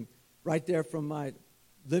morning right there from my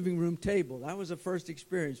living room table. That was a first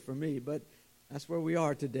experience for me, but that's where we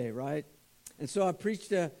are today, right? And so I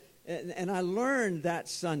preached, and I learned that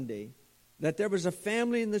Sunday that there was a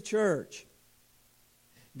family in the church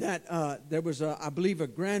that there was, I believe, a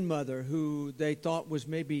grandmother who they thought was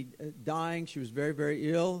maybe dying. She was very,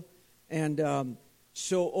 very ill. And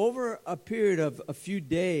so over a period of a few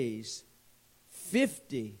days,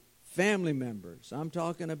 50 family members, I'm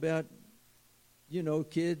talking about,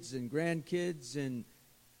 kids and grandkids and,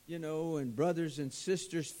 and brothers and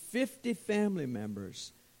sisters, 50 family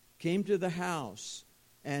members came to the house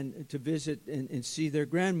and to visit and see their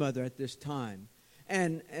grandmother at this time.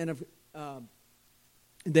 And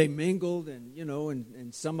they mingled and,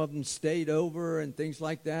 and some of them stayed over and things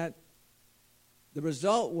like that. The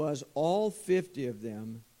result was all 50 of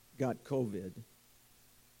them got COVID,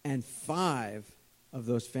 and 5 of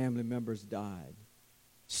those family members died.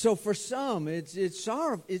 So for some, it's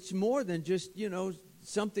sorrow. It's more than just,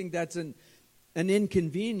 something that's an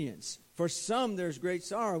inconvenience. For some, there's great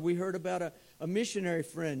sorrow. We heard about a missionary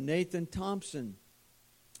friend, Nathan Thompson.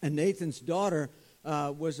 And Nathan's daughter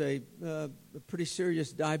was a pretty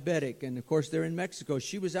serious diabetic. And, of course, they're in Mexico.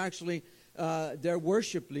 She was actually their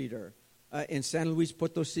worship leader in San Luis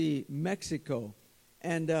Potosí, Mexico.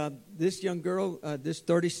 And this young girl,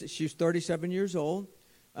 she was 37 years old.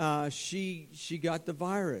 She got the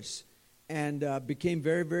virus and became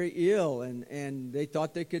very, very ill. And they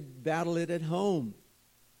thought they could battle it at home.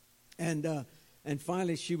 And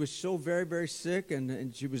finally, she was so very, very sick,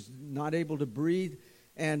 and she was not able to breathe.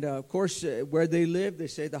 And, of course, where they live, they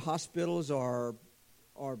say the hospitals are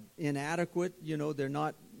inadequate. They're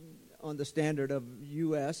not on the standard of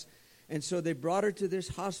U.S., and so they brought her to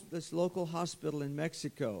this local hospital in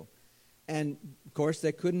Mexico. And, of course,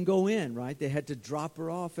 they couldn't go in, right? They had to drop her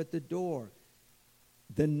off at the door.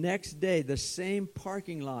 The next day, the same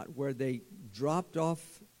parking lot where they dropped off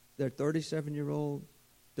their 37-year-old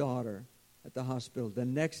daughter at the hospital, the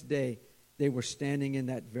next day, they were standing in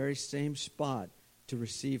that very same spot to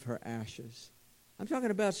receive her ashes. I'm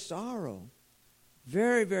talking about sorrow.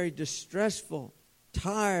 Very, very distressful,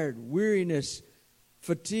 tired, weariness,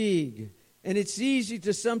 fatigue. And it's easy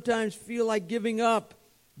to sometimes feel like giving up.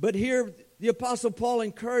 But here, the Apostle Paul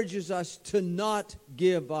encourages us to not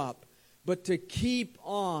give up, but to keep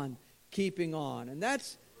on keeping on. And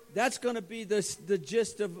that's going to be the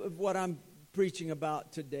gist of what I'm preaching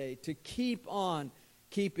about today, to keep on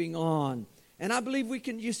keeping on. And I believe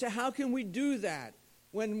you say, how can we do that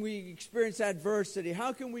when we experience adversity?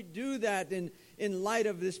 How can we do that in light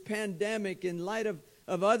of this pandemic, in light of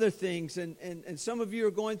other things? And some of you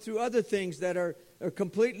are going through other things that are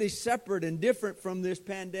completely separate and different from this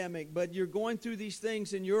pandemic, but you're going through these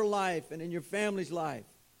things in your life and in your family's life.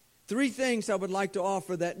 3 things I would like to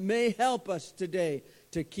offer that may help us today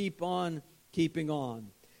to keep on keeping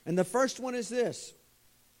on. And the first one is this: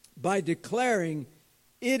 by declaring,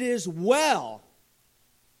 it is well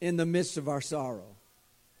in the midst of our sorrow.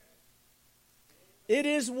 It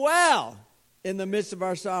is well in the midst of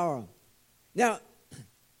our sorrow. Now,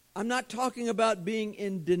 I'm not talking about being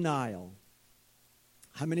in denial.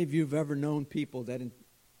 How many of you have ever known people that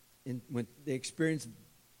when they experience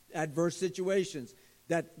adverse situations,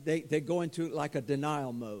 that they go into like a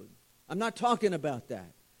denial mode? I'm not talking about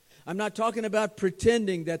that. I'm not talking about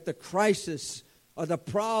pretending that the crisis or the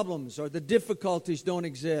problems or the difficulties don't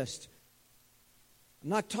exist. I'm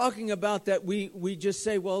not talking about that we just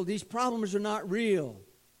say, well, these problems are not real.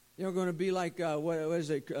 You're going to be like, what is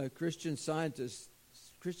it, Christian scientists,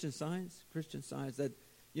 Christian science that,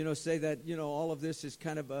 say that, all of this is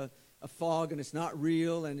kind of a fog and it's not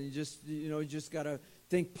real, and you just got to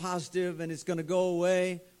think positive and it's going to go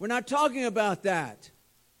away. We're not talking about that.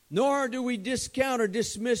 Nor do we discount or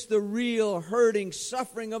dismiss the real hurting,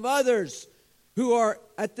 suffering of others who are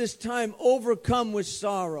at this time overcome with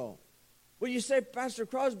sorrow. Well, you say, Pastor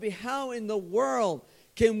Crosby, how in the world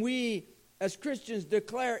can we as Christians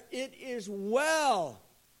declare it is well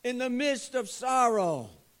in the midst of sorrow?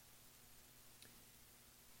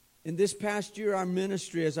 In this past year, our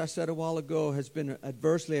ministry, as I said a while ago, has been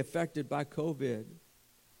adversely affected by COVID,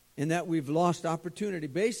 in that we've lost opportunity.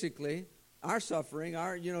 Basically, our suffering,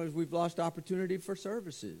 we've lost opportunity for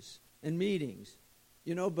services and meetings,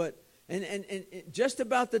 but just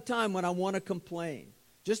about the time when I want to complain,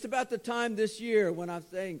 just about the time this year when I'm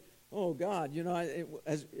saying, oh God,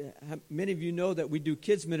 as many of you know that we do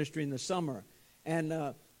kids ministry in the summer,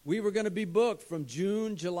 and we were going to be booked from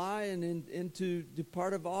June, July, and into the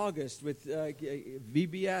part of August with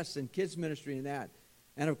VBS and kids ministry and that.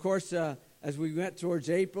 And of course, as we went towards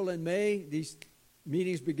April and May, these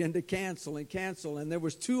meetings began to cancel, and there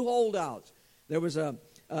was 2 holdouts. There was a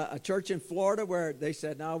church in Florida where they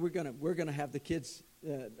said, "No, we're gonna have the kids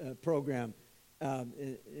program,"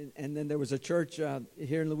 and then there was a church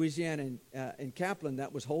here in Louisiana, in Kaplan,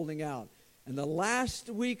 that was holding out. And the last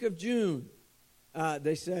week of June,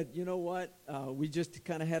 they said, you know what, we just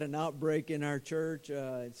kind of had an outbreak in our church,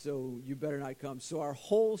 so you better not come. So our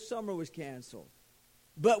whole summer was canceled.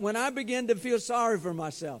 But when I began to feel sorry for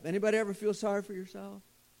myself, anybody ever feel sorry for yourself?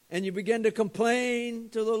 And you begin to complain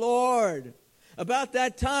to the Lord. About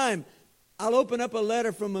that time, I'll open up a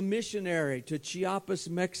letter from a missionary to Chiapas,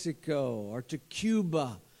 Mexico, or to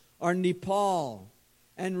Cuba, or Nepal,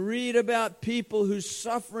 and read about people whose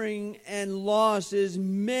suffering and loss is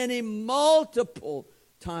multiple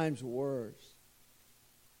times worse.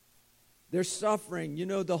 They're suffering. You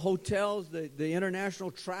know, the hotels, the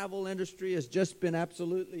international travel industry has just been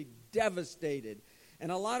absolutely devastated.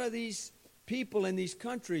 And a lot of these people in these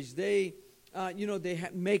countries, they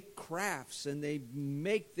make crafts and they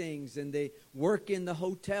make things and they work in the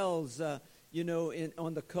hotels, on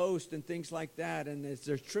the coast and things like that. And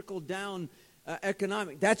there's trickle down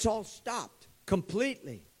economic. That's all stopped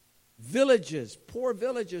completely. Villages, poor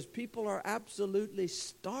villages, people are absolutely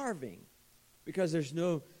starving because there's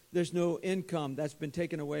no income that's been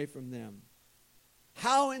taken away from them.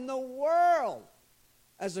 How in the world,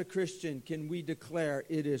 as a Christian, can we declare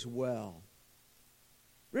it is well?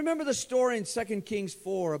 Remember the story in 2 Kings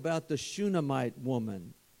 4 about the Shunammite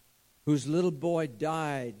woman whose little boy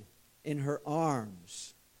died in her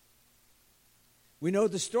arms. We know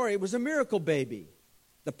the story. It was a miracle baby.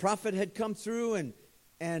 The prophet had come through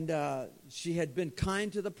and she had been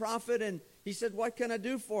kind to the prophet, and he said, "What can I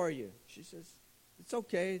do for you?" She says, "It's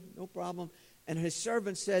okay, no problem." And his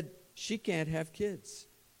servant said, "She can't have kids.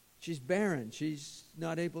 She's barren. She's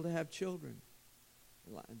not able to have children."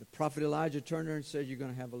 The prophet Elijah turned to her and said, "You're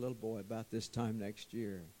going to have a little boy about this time next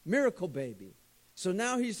year." Miracle baby. So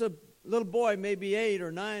now he's a little boy, maybe 8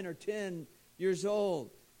 or 9 or 10 years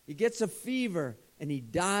old. He gets a fever and he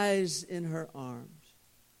dies in her arms.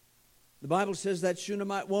 The Bible says that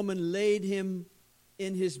Shunammite woman laid him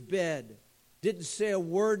in his bed. Didn't say a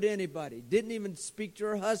word to anybody. Didn't even speak to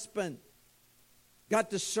her husband.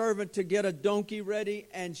 Got the servant to get a donkey ready,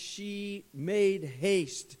 and she made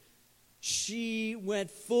haste. She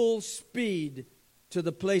went full speed to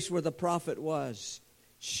the place where the prophet was.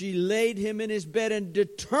 She laid him in his bed and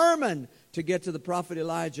determined to get to the prophet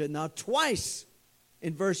Elijah. Now twice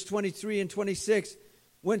in verse 23 and 26,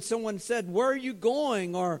 when someone said, "Where are you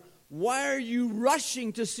going?" or "Why are you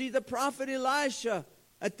rushing to see the prophet Elisha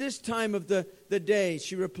at this time of the day?"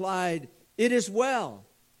 she replied, "It is well."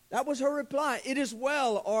 That was her reply. "It is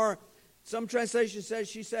well." Or some translation says,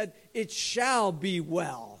 she said, "It shall be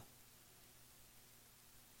well."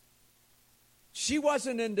 She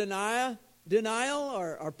wasn't in denial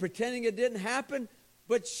or pretending it didn't happen,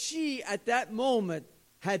 but she at that moment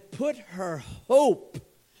had put her hope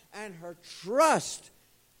and her trust,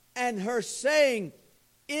 and her saying,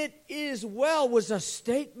 "It is well," was a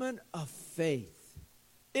statement of faith.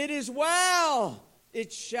 It is well.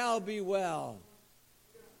 It shall be well.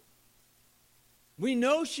 We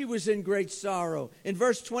know she was in great sorrow. In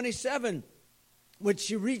verse 27, when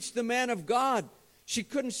she reached the man of God, she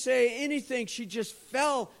couldn't say anything. She just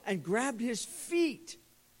fell and grabbed his feet.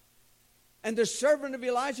 And the servant of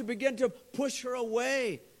Elijah began to push her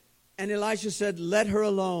away. And Elisha said, "Let her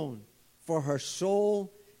alone, for her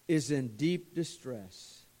soul is in deep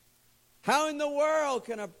distress." How in the world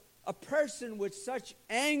can a person with such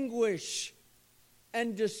anguish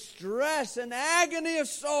and distress and agony of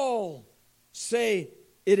soul say,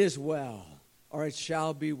 "It is well," or "It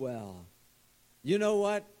shall be well"? You know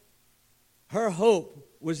what? Her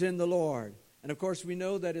hope was in the Lord. And of course, we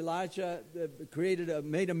know that Elijah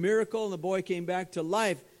made a miracle, and the boy came back to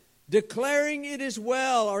life. Declaring "it is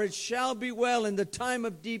well" or "it shall be well" in the time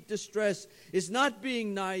of deep distress is not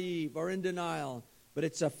being naive or in denial, but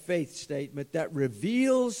it's a faith statement that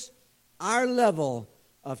reveals our level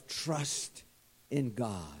of trust in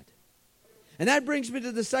God. And that brings me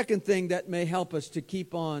to the second thing that may help us to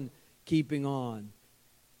keep on keeping on.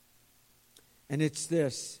 And it's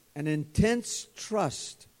this: an intense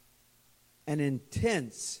trust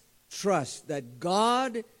that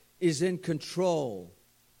God is in control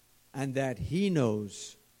and that He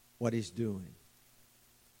knows what He's doing.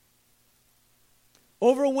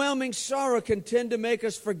 Overwhelming sorrow can tend to make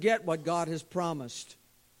us forget what God has promised.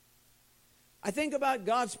 I think about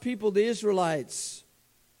God's people, the Israelites.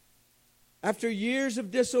 After years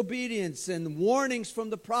of disobedience and warnings from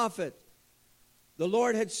the prophet, the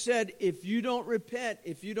Lord had said, if you don't repent,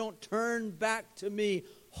 if you don't turn back to me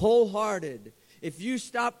wholehearted, if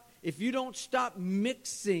you don't stop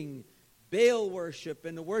mixing Baal worship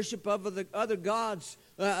and the worship of the other gods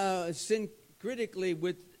sin critically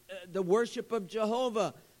with the worship of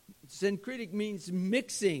Jehovah. Syncretic means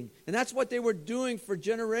mixing. And that's what they were doing for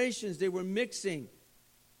generations. They were mixing.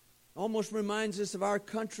 Almost reminds us of our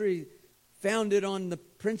country, founded on the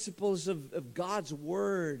principles of God's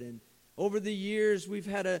Word. And over the years, we've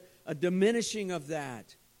had a diminishing of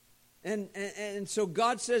that. And so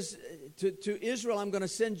God says to Israel, I'm going to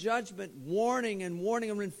send judgment, warning and warning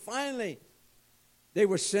them. And finally, they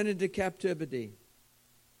were sent into captivity.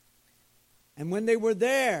 And when they were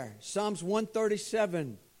there, Psalms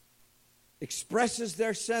 137 expresses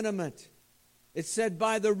their sentiment. It said,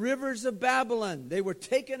 by the rivers of Babylon, they were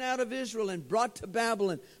taken out of Israel and brought to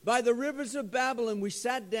Babylon. By the rivers of Babylon, we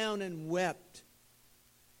sat down and wept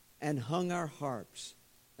and hung our harps.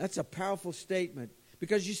 That's a powerful statement.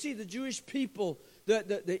 Because you see, the Jewish people,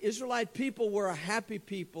 the Israelite people were a happy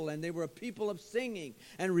people, and they were a people of singing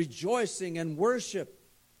and rejoicing and worship.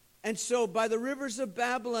 And so by the rivers of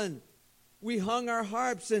Babylon, we hung our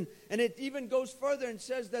harps. And it even goes further and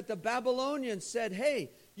says that the Babylonians said, hey,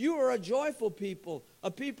 you are a joyful people, a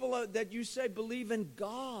people that you say believe in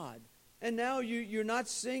God. And now you're not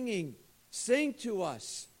singing. Sing to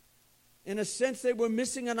us. In a sense, they were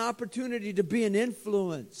missing an opportunity to be an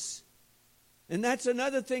influence. And that's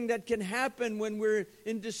another thing that can happen when we're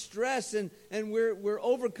in distress and we're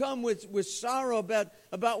overcome with sorrow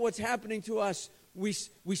about what's happening to us. We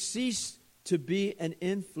cease to be an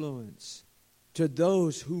influence to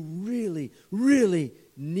those who really, really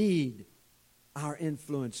need our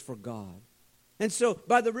influence for God. And so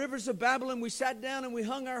by the rivers of Babylon, we sat down and we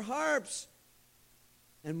hung our harps.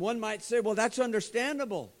 And one might say, well, that's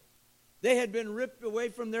understandable. They had been ripped away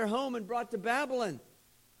from their home and brought to Babylon.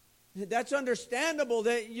 That's understandable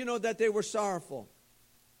that they were sorrowful.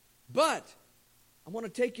 But I want to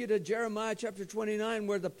take you to Jeremiah chapter 29,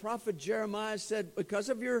 where the prophet Jeremiah said, because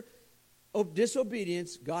of your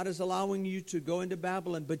disobedience, God is allowing you to go into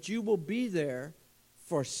Babylon, but you will be there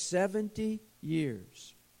for 70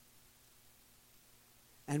 years.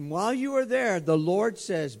 And while you are there, the Lord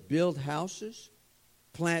says, build houses,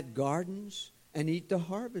 plant gardens, and eat the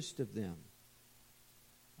harvest of them.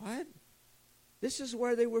 What? This is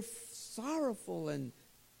where they were sorrowful and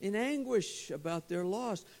in anguish about their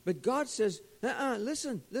loss. But God says,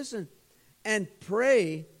 listen, and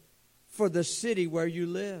pray for the city where you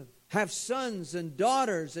live. Have sons and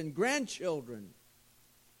daughters and grandchildren,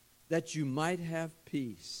 that you might have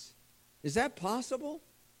peace. Is that possible?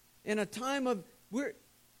 In a time of, we're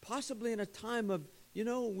possibly in a time of,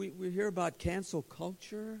 we hear about cancel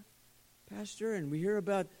culture, Pastor, and we hear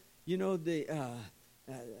about, in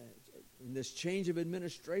this change of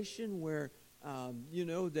administration where,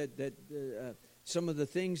 some of the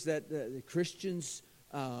things that the Christians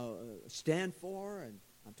stand for, and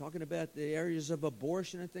I'm talking about the areas of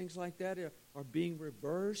abortion and things like that are being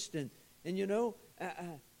reversed. And is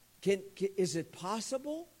it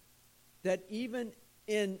possible that even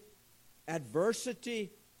in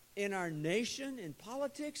adversity in our nation, in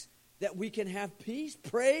politics, that we can have peace?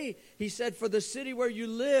 Pray, he said, for the city where you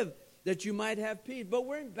live, that you might have peace. But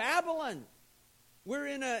we're in Babylon. We're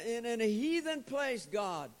in a heathen place,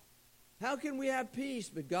 God. How can we have peace?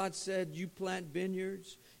 But God said, you plant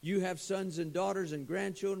vineyards, you have sons and daughters and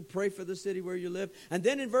grandchildren, pray for the city where you live. And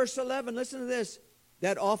then in verse 11, listen to this,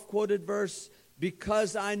 that oft-quoted verse,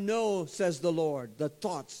 because I know, says the Lord, the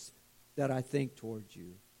thoughts that I think towards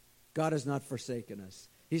you. God has not forsaken us.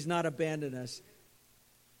 He's not abandoned us.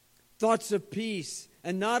 Thoughts of peace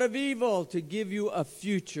and not of evil, to give you a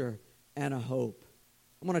future and a hope.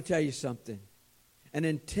 I'm going to tell you something. An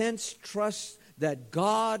intense trust that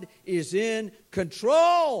God is in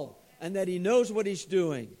control and that He knows what He's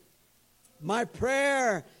doing. My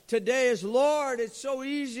prayer today is, Lord, it's so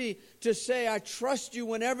easy to say I trust you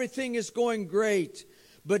when everything is going great.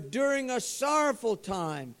 But during a sorrowful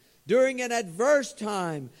time, during an adverse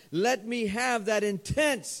time, let me have that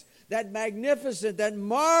intense, that magnificent, that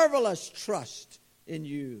marvelous trust in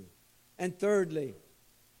you. And thirdly,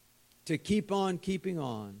 to keep on keeping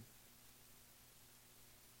on.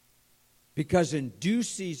 Because in due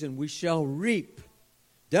season we shall reap.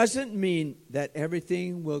 Doesn't mean that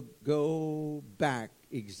everything will go back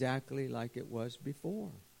exactly like it was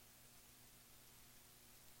before.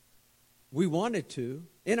 We want it to.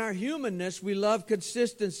 In our humanness, we love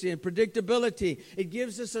consistency and predictability. It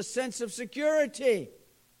gives us a sense of security.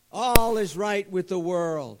 All is right with the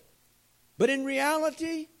world. But in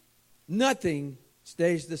reality, nothing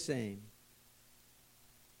stays the same.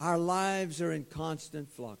 Our lives are in constant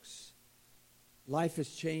flux. Life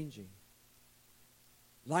is changing.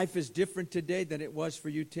 Life is different today than it was for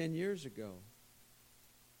you 10 years ago.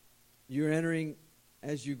 You're entering,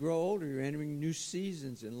 as you grow older, you're entering new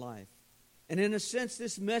seasons in life. And in a sense,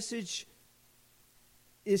 this message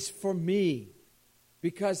is for me.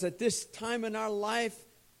 Because at this time in our life,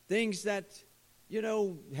 things that,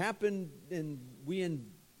 happen and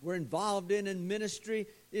we're involved in ministry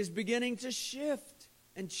is beginning to shift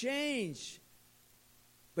and change.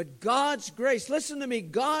 But God's grace, listen to me,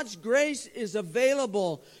 God's grace is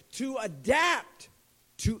available to adapt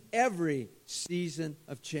to every season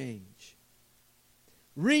of change.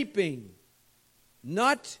 Reaping,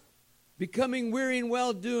 not becoming weary in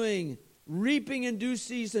well-doing, reaping in due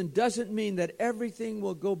season doesn't mean that everything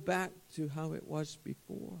will go back to how it was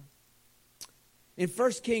before. In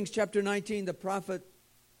 1 Kings chapter 19, the prophet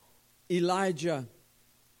Elijah,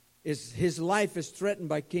 his life is threatened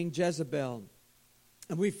by King Jezebel.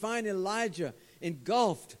 And we find Elijah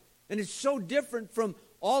engulfed. And it's so different from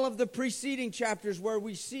all of the preceding chapters where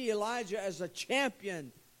we see Elijah as a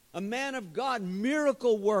champion, a man of God,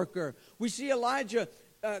 miracle worker. We see Elijah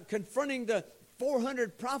confronting the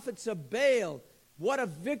 400 prophets of Baal. What a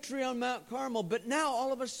victory on Mount Carmel. But now,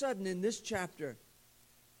 all of a sudden, in this chapter,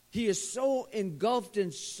 he is so engulfed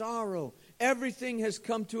in sorrow. Everything has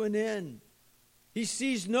come to an end. He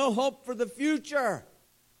sees no hope for the future.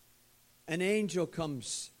 An angel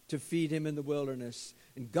comes to feed him in the wilderness.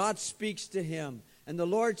 And God speaks to him. And the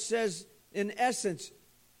Lord says, in essence,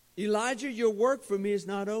 Elijah, your work for me is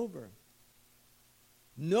not over.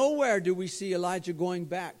 Nowhere do we see Elijah going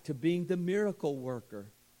back to being the miracle worker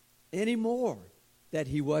anymore that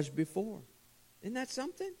he was before. Isn't that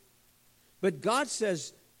something? But God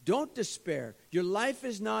says, don't despair. Your life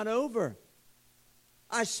is not over.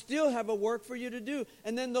 I still have a work for you to do.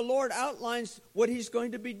 And then the Lord outlines what he's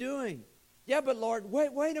going to be doing. Yeah, but Lord,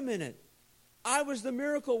 wait a minute. I was the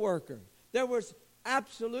miracle worker. There was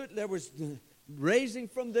raising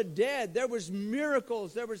from the dead. There was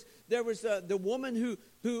miracles. There was the woman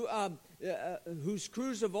whose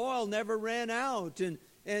cruse of oil never ran out, and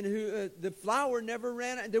who the flour never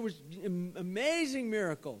ran out. There was amazing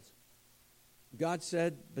miracles. God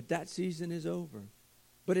said, but that season is over.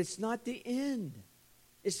 But it's not the end.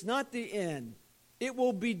 It's not the end. It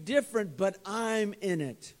will be different, but I'm in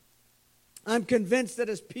it. I'm convinced that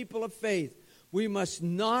as people of faith, we must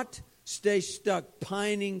not stay stuck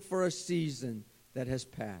pining for a season that has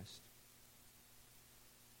passed.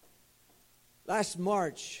 Last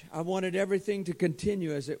March, I wanted everything to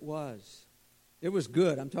continue as it was. It was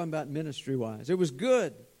good. I'm talking about ministry-wise. It was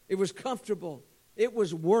good. It was comfortable. It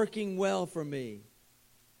was working well for me.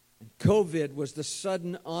 And COVID was the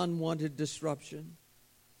sudden unwanted disruption.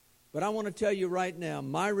 But I want to tell you right now,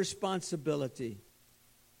 my responsibility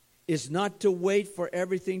is not to wait for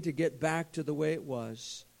everything to get back to the way it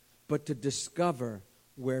was, but to discover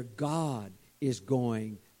where God is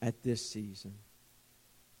going at this season.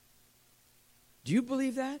 Do you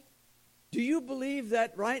believe that? Do you believe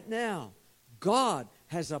that right now God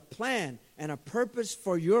has a plan and a purpose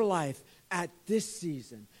for your life at this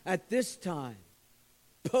season, at this time,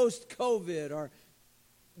 post-COVID, or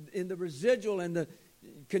in the residual and the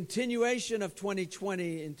continuation of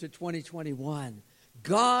 2020 into 2021?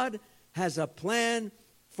 God has a plan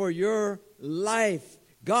for your life.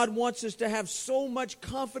 God wants us to have so much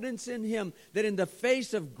confidence in Him that in the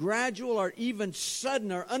face of gradual or even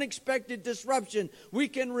sudden or unexpected disruption, we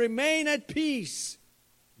can remain at peace.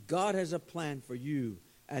 God has a plan for you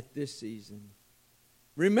at this season.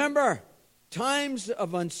 Remember, times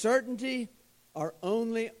of uncertainty are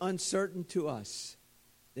only uncertain to us.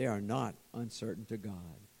 They are not uncertain to God.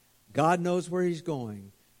 God knows where He's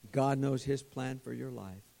going. God knows His plan for your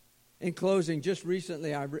life. In closing, just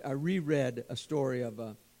recently I reread a story of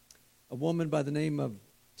a woman by the name of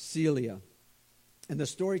Celia. And the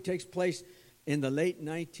story takes place in the late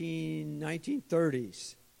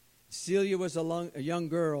 1930s. Celia was a young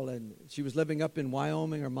girl, and she was living up in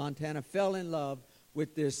Wyoming or Montana, fell in love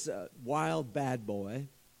with this wild bad boy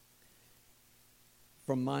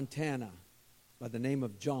from Montana by the name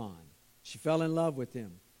of John. She fell in love with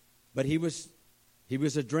him. But he was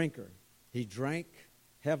a drinker. He drank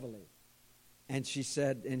heavily. And he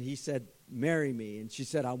said, marry me. And she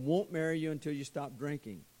said, I won't marry you until you stop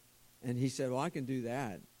drinking. And he said, well, I can do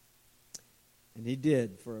that. And he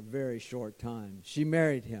did for a very short time. She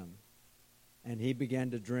married him. And he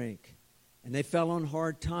began to drink. And they fell on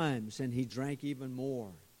hard times, and he drank even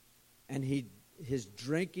more. And his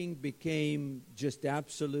drinking became just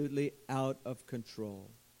absolutely out of control.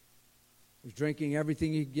 He was drinking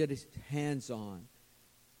everything he could get his hands on.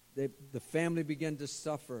 The family began to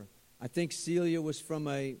suffer. I think Celia was from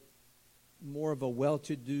more of a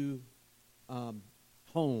well-to-do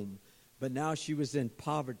home, but now she was in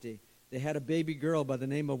poverty. They had a baby girl by the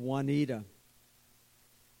name of Juanita.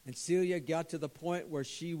 And Celia got to the point where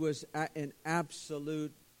she was in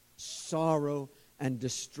absolute sorrow and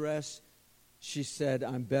distress. She said,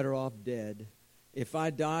 I'm better off dead. If I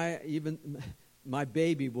die, even my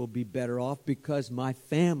baby will be better off because my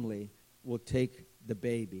family will take the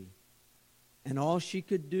baby. And all she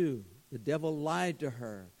could do, the devil lied to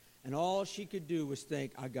her, and all she could do was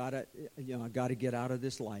think, I gotta get out of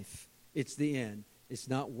this life. It's the end. It's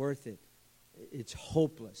not worth it. It's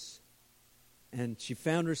hopeless. And she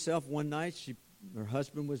found herself one night, her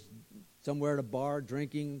husband was somewhere at a bar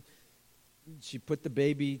drinking. She put the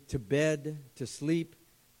baby to bed, to sleep,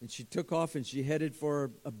 and she took off and she headed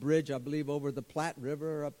for a bridge, I believe, over the Platte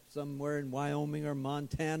River up somewhere in Wyoming or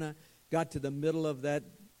Montana. Got to the middle of that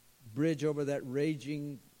bridge over that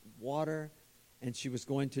raging water, and she was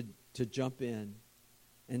going to jump in.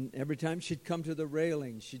 And every time she'd come to the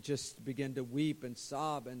railing, she just began to weep and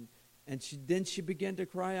sob, and then she began to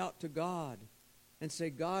cry out to God and say,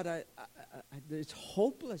 God, it's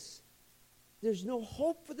hopeless. There's no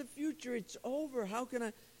hope for the future. It's over. How can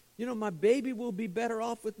I, my baby will be better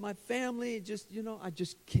off with my family. I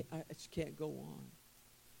just can't go on.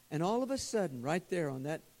 And all of a sudden, right there on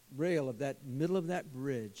that rail of that middle of that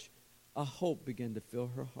bridge, a hope began to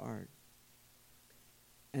fill her heart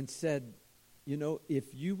and said,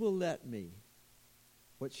 if you will let me,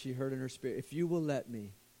 what she heard in her spirit, if you will let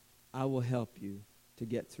me, I will help you to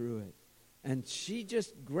get through it. And she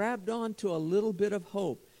just grabbed on to a little bit of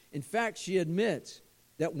hope. In fact, she admits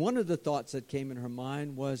that one of the thoughts that came in her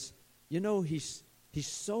mind was, he's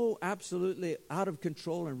so absolutely out of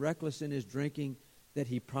control and reckless in his drinking that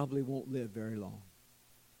he probably won't live very long.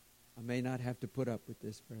 I may not have to put up with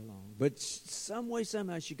this very long. But some way,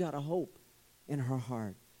 somehow, she got a hope in her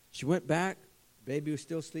heart. She went back. Baby was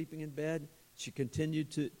still sleeping in bed. She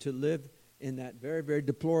continued to live in that very, very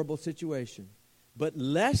deplorable situation. But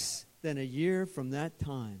less than a year from that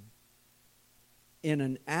time, in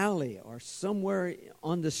an alley or somewhere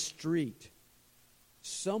on the street,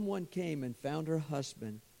 someone came and found her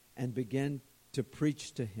husband and began to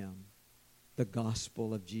preach to him the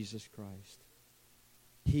gospel of Jesus Christ.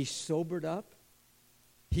 He sobered up.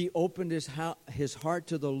 He opened his heart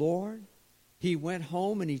to the Lord. He went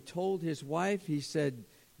home and he told his wife, he said,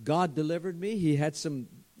 God delivered me. He had some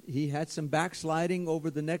backsliding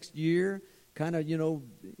over the next year, kind of,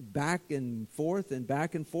 back and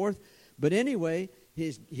forth. But anyway,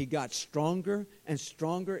 he got stronger and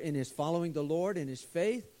stronger in his following the Lord, in his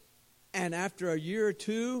faith. And after a year or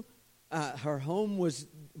two, her home was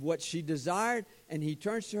what she desired. And he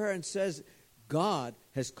turns to her and says, God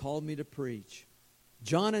has called me to preach.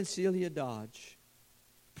 John and Celia Dodge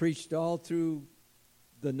preached all through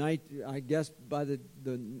the night, I guess by the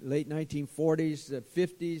late 1940s, the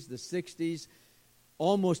 50s, the 60s.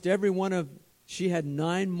 Almost every she had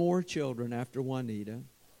 9 more children after Juanita.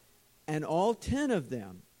 And all 10 of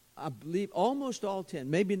them, I believe, almost all 10,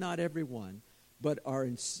 maybe not every one, but are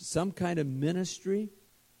in some kind of ministry,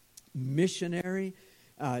 missionary.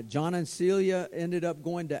 John and Celia ended up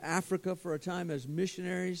going to Africa for a time as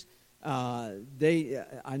missionaries. I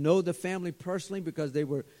know the family personally because they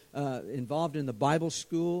were involved in the Bible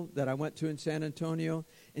school that I went to in San Antonio.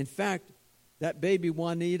 In fact, that baby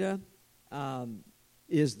Juanita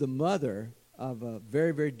is the mother of a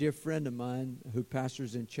very, very dear friend of mine who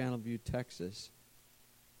pastors in Channelview, Texas.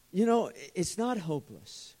 It's not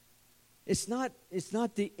hopeless. It's not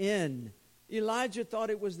the end. Elijah thought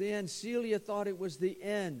it was the end. Celia thought it was the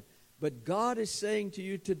end. But God is saying to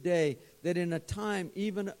you today that in a time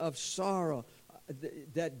even of sorrow,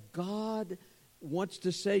 that God wants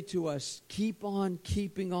to say to us, keep on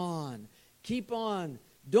keeping on. Keep on.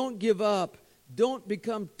 Don't give up. Don't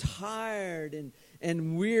become tired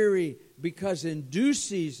and weary, because in due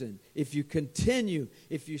season, if you continue,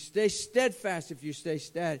 if you stay steadfast, if you stay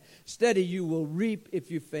steady, you will reap if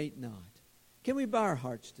you faint not. Can we bow our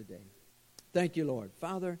hearts today? Thank you, Lord.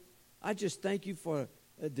 Father, I just thank you for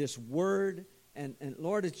this word. And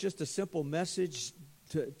Lord, it's just a simple message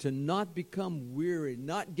to not become weary,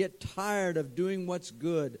 not get tired of doing what's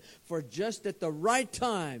good. For just at the right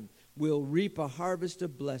time, we'll reap a harvest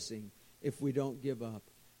of blessing if we don't give up.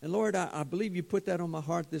 And Lord, I believe you put that on my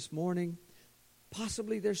heart this morning.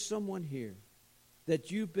 Possibly there's someone here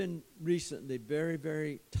that you've been recently very,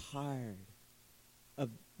 very tired of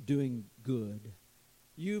doing good.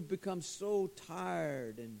 You've become so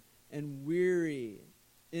tired and weary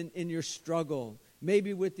in your struggle,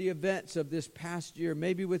 maybe with the events of this past year,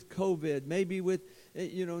 maybe with COVID, maybe with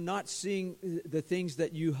not seeing the things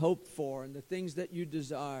that you hoped for and the things that you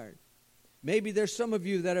desired. Maybe there's some of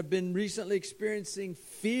you that have been recently experiencing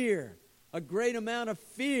fear, a great amount of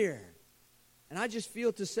fear. And I just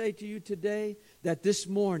feel to say to you today that this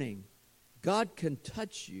morning God can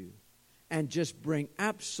touch you and just bring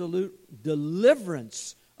absolute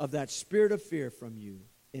deliverance of that spirit of fear from you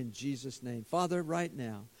in Jesus' name. Father, right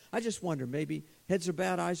now, I just wonder, maybe heads are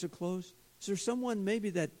bowed, eyes are closed. Is there someone maybe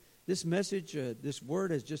that this message, this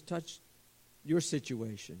word has just touched your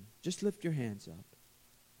situation? Just lift your hands up.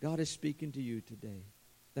 God is speaking to you today.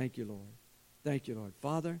 Thank you, Lord. Thank you, Lord.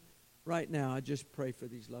 Father, right now, I just pray for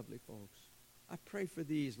these lovely folks. I pray for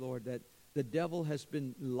these, Lord, that the devil has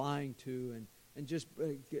been lying to and just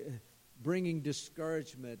bringing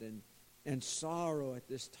discouragement and sorrow at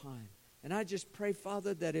this time. And I just pray,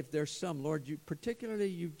 Father, that if there's some, Lord, you particularly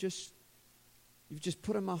you've just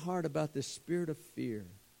put in my heart about this spirit of fear.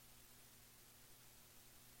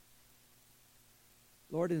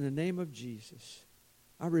 Lord, in the name of Jesus,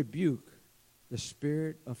 I rebuke the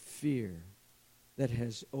spirit of fear that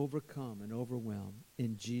has overcome and overwhelmed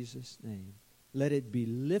in Jesus' name. Let it be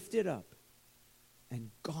lifted up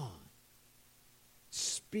and gone.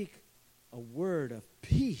 Speak a word of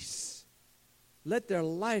peace. Let their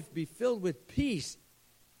life be filled with peace.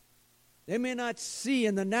 They may not see,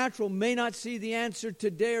 in the natural, may not see the answer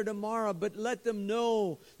today or tomorrow, but let them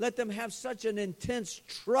know, let them have such an intense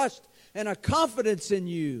trust and a confidence in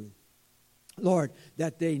you, Lord,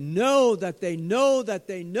 that they know in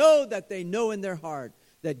their heart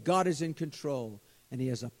that God is in control and He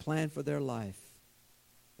has a plan for their life,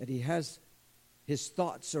 that He has His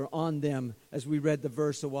thoughts are on them, as we read the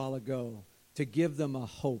verse a while ago, to give them a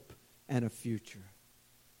hope and a future.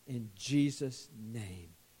 In Jesus' name.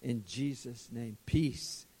 In Jesus' name.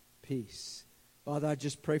 Peace. Peace. Father, I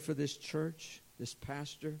just pray for this church, this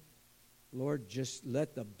pastor. Lord, just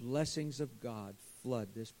let the blessings of God flood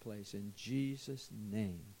this place. In Jesus'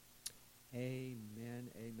 name. Amen,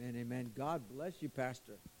 amen, amen. God bless you,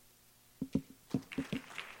 Pastor.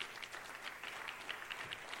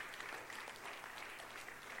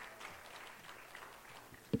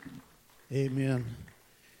 Amen.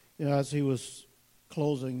 As he was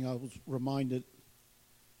closing, I was reminded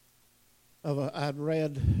of I had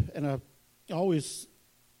read, and I always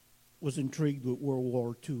was intrigued with World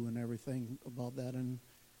War II and everything about that. And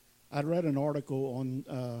I'd read an article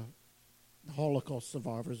on Holocaust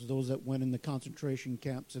survivors, those that went in the concentration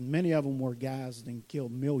camps, and many of them were gassed and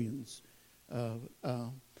killed millions.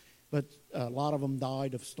 But a lot of them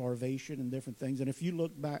died of starvation and different things. And if you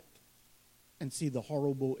look back and see the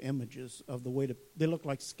horrible images of the way they look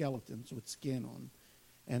like skeletons with skin on.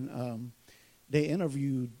 And they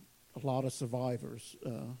interviewed a lot of survivors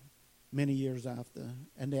many years after,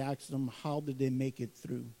 and they asked them, how did they make it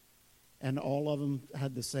through? And all of them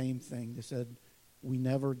had the same thing. They said, we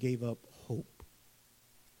never gave up hope.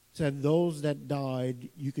 Said those that died,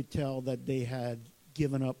 you could tell that they had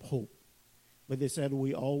given up hope. But they said,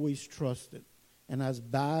 we always trusted. And as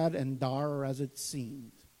bad and dire as it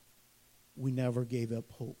seemed, we never gave up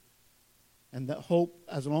hope. And that hope,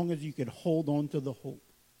 as long as you could hold on to the hope.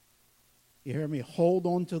 You hear me? Hold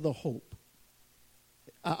on to the hope.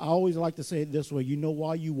 I always like to say it this way. You know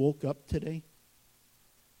why you woke up today?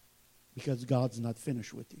 Because God's not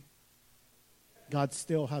finished with you. God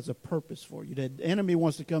still has a purpose for you. The enemy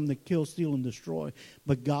wants to come to kill, steal, and destroy.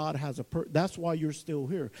 But God has a purpose. That's why you're still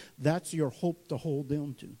here. That's your hope to hold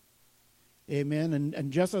on to. Amen.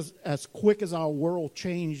 And just as quick as our world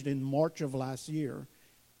changed in March of last year,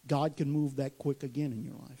 God can move that quick again in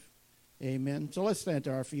your life. Amen. So let's stand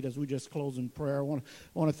to our feet as we just close in prayer. I want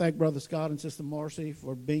to thank Brother Scott and Sister Marcy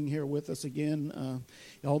for being here with us again.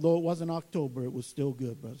 Although it wasn't October, it was still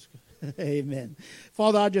good, Brother Scott. Amen.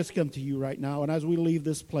 Father, I just come to you right now, and as we leave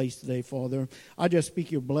this place today, Father, I just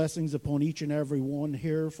speak your blessings upon each and every one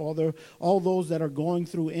here, Father. All those that are going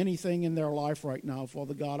through anything in their life right now,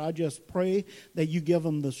 Father God, I just pray that you give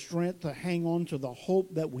them the strength to hang on to the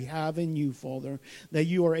hope that we have in you, Father, that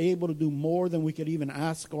you are able to do more than we could even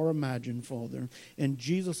ask or imagine, Father. In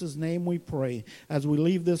Jesus' name we pray. As we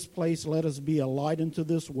leave this place, let us be a light into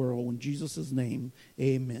this world. In Jesus' name,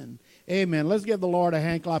 amen. Amen. Let's give the Lord a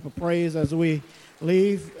hand clap of praise as we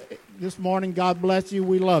leave this morning. God bless you.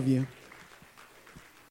 We love you.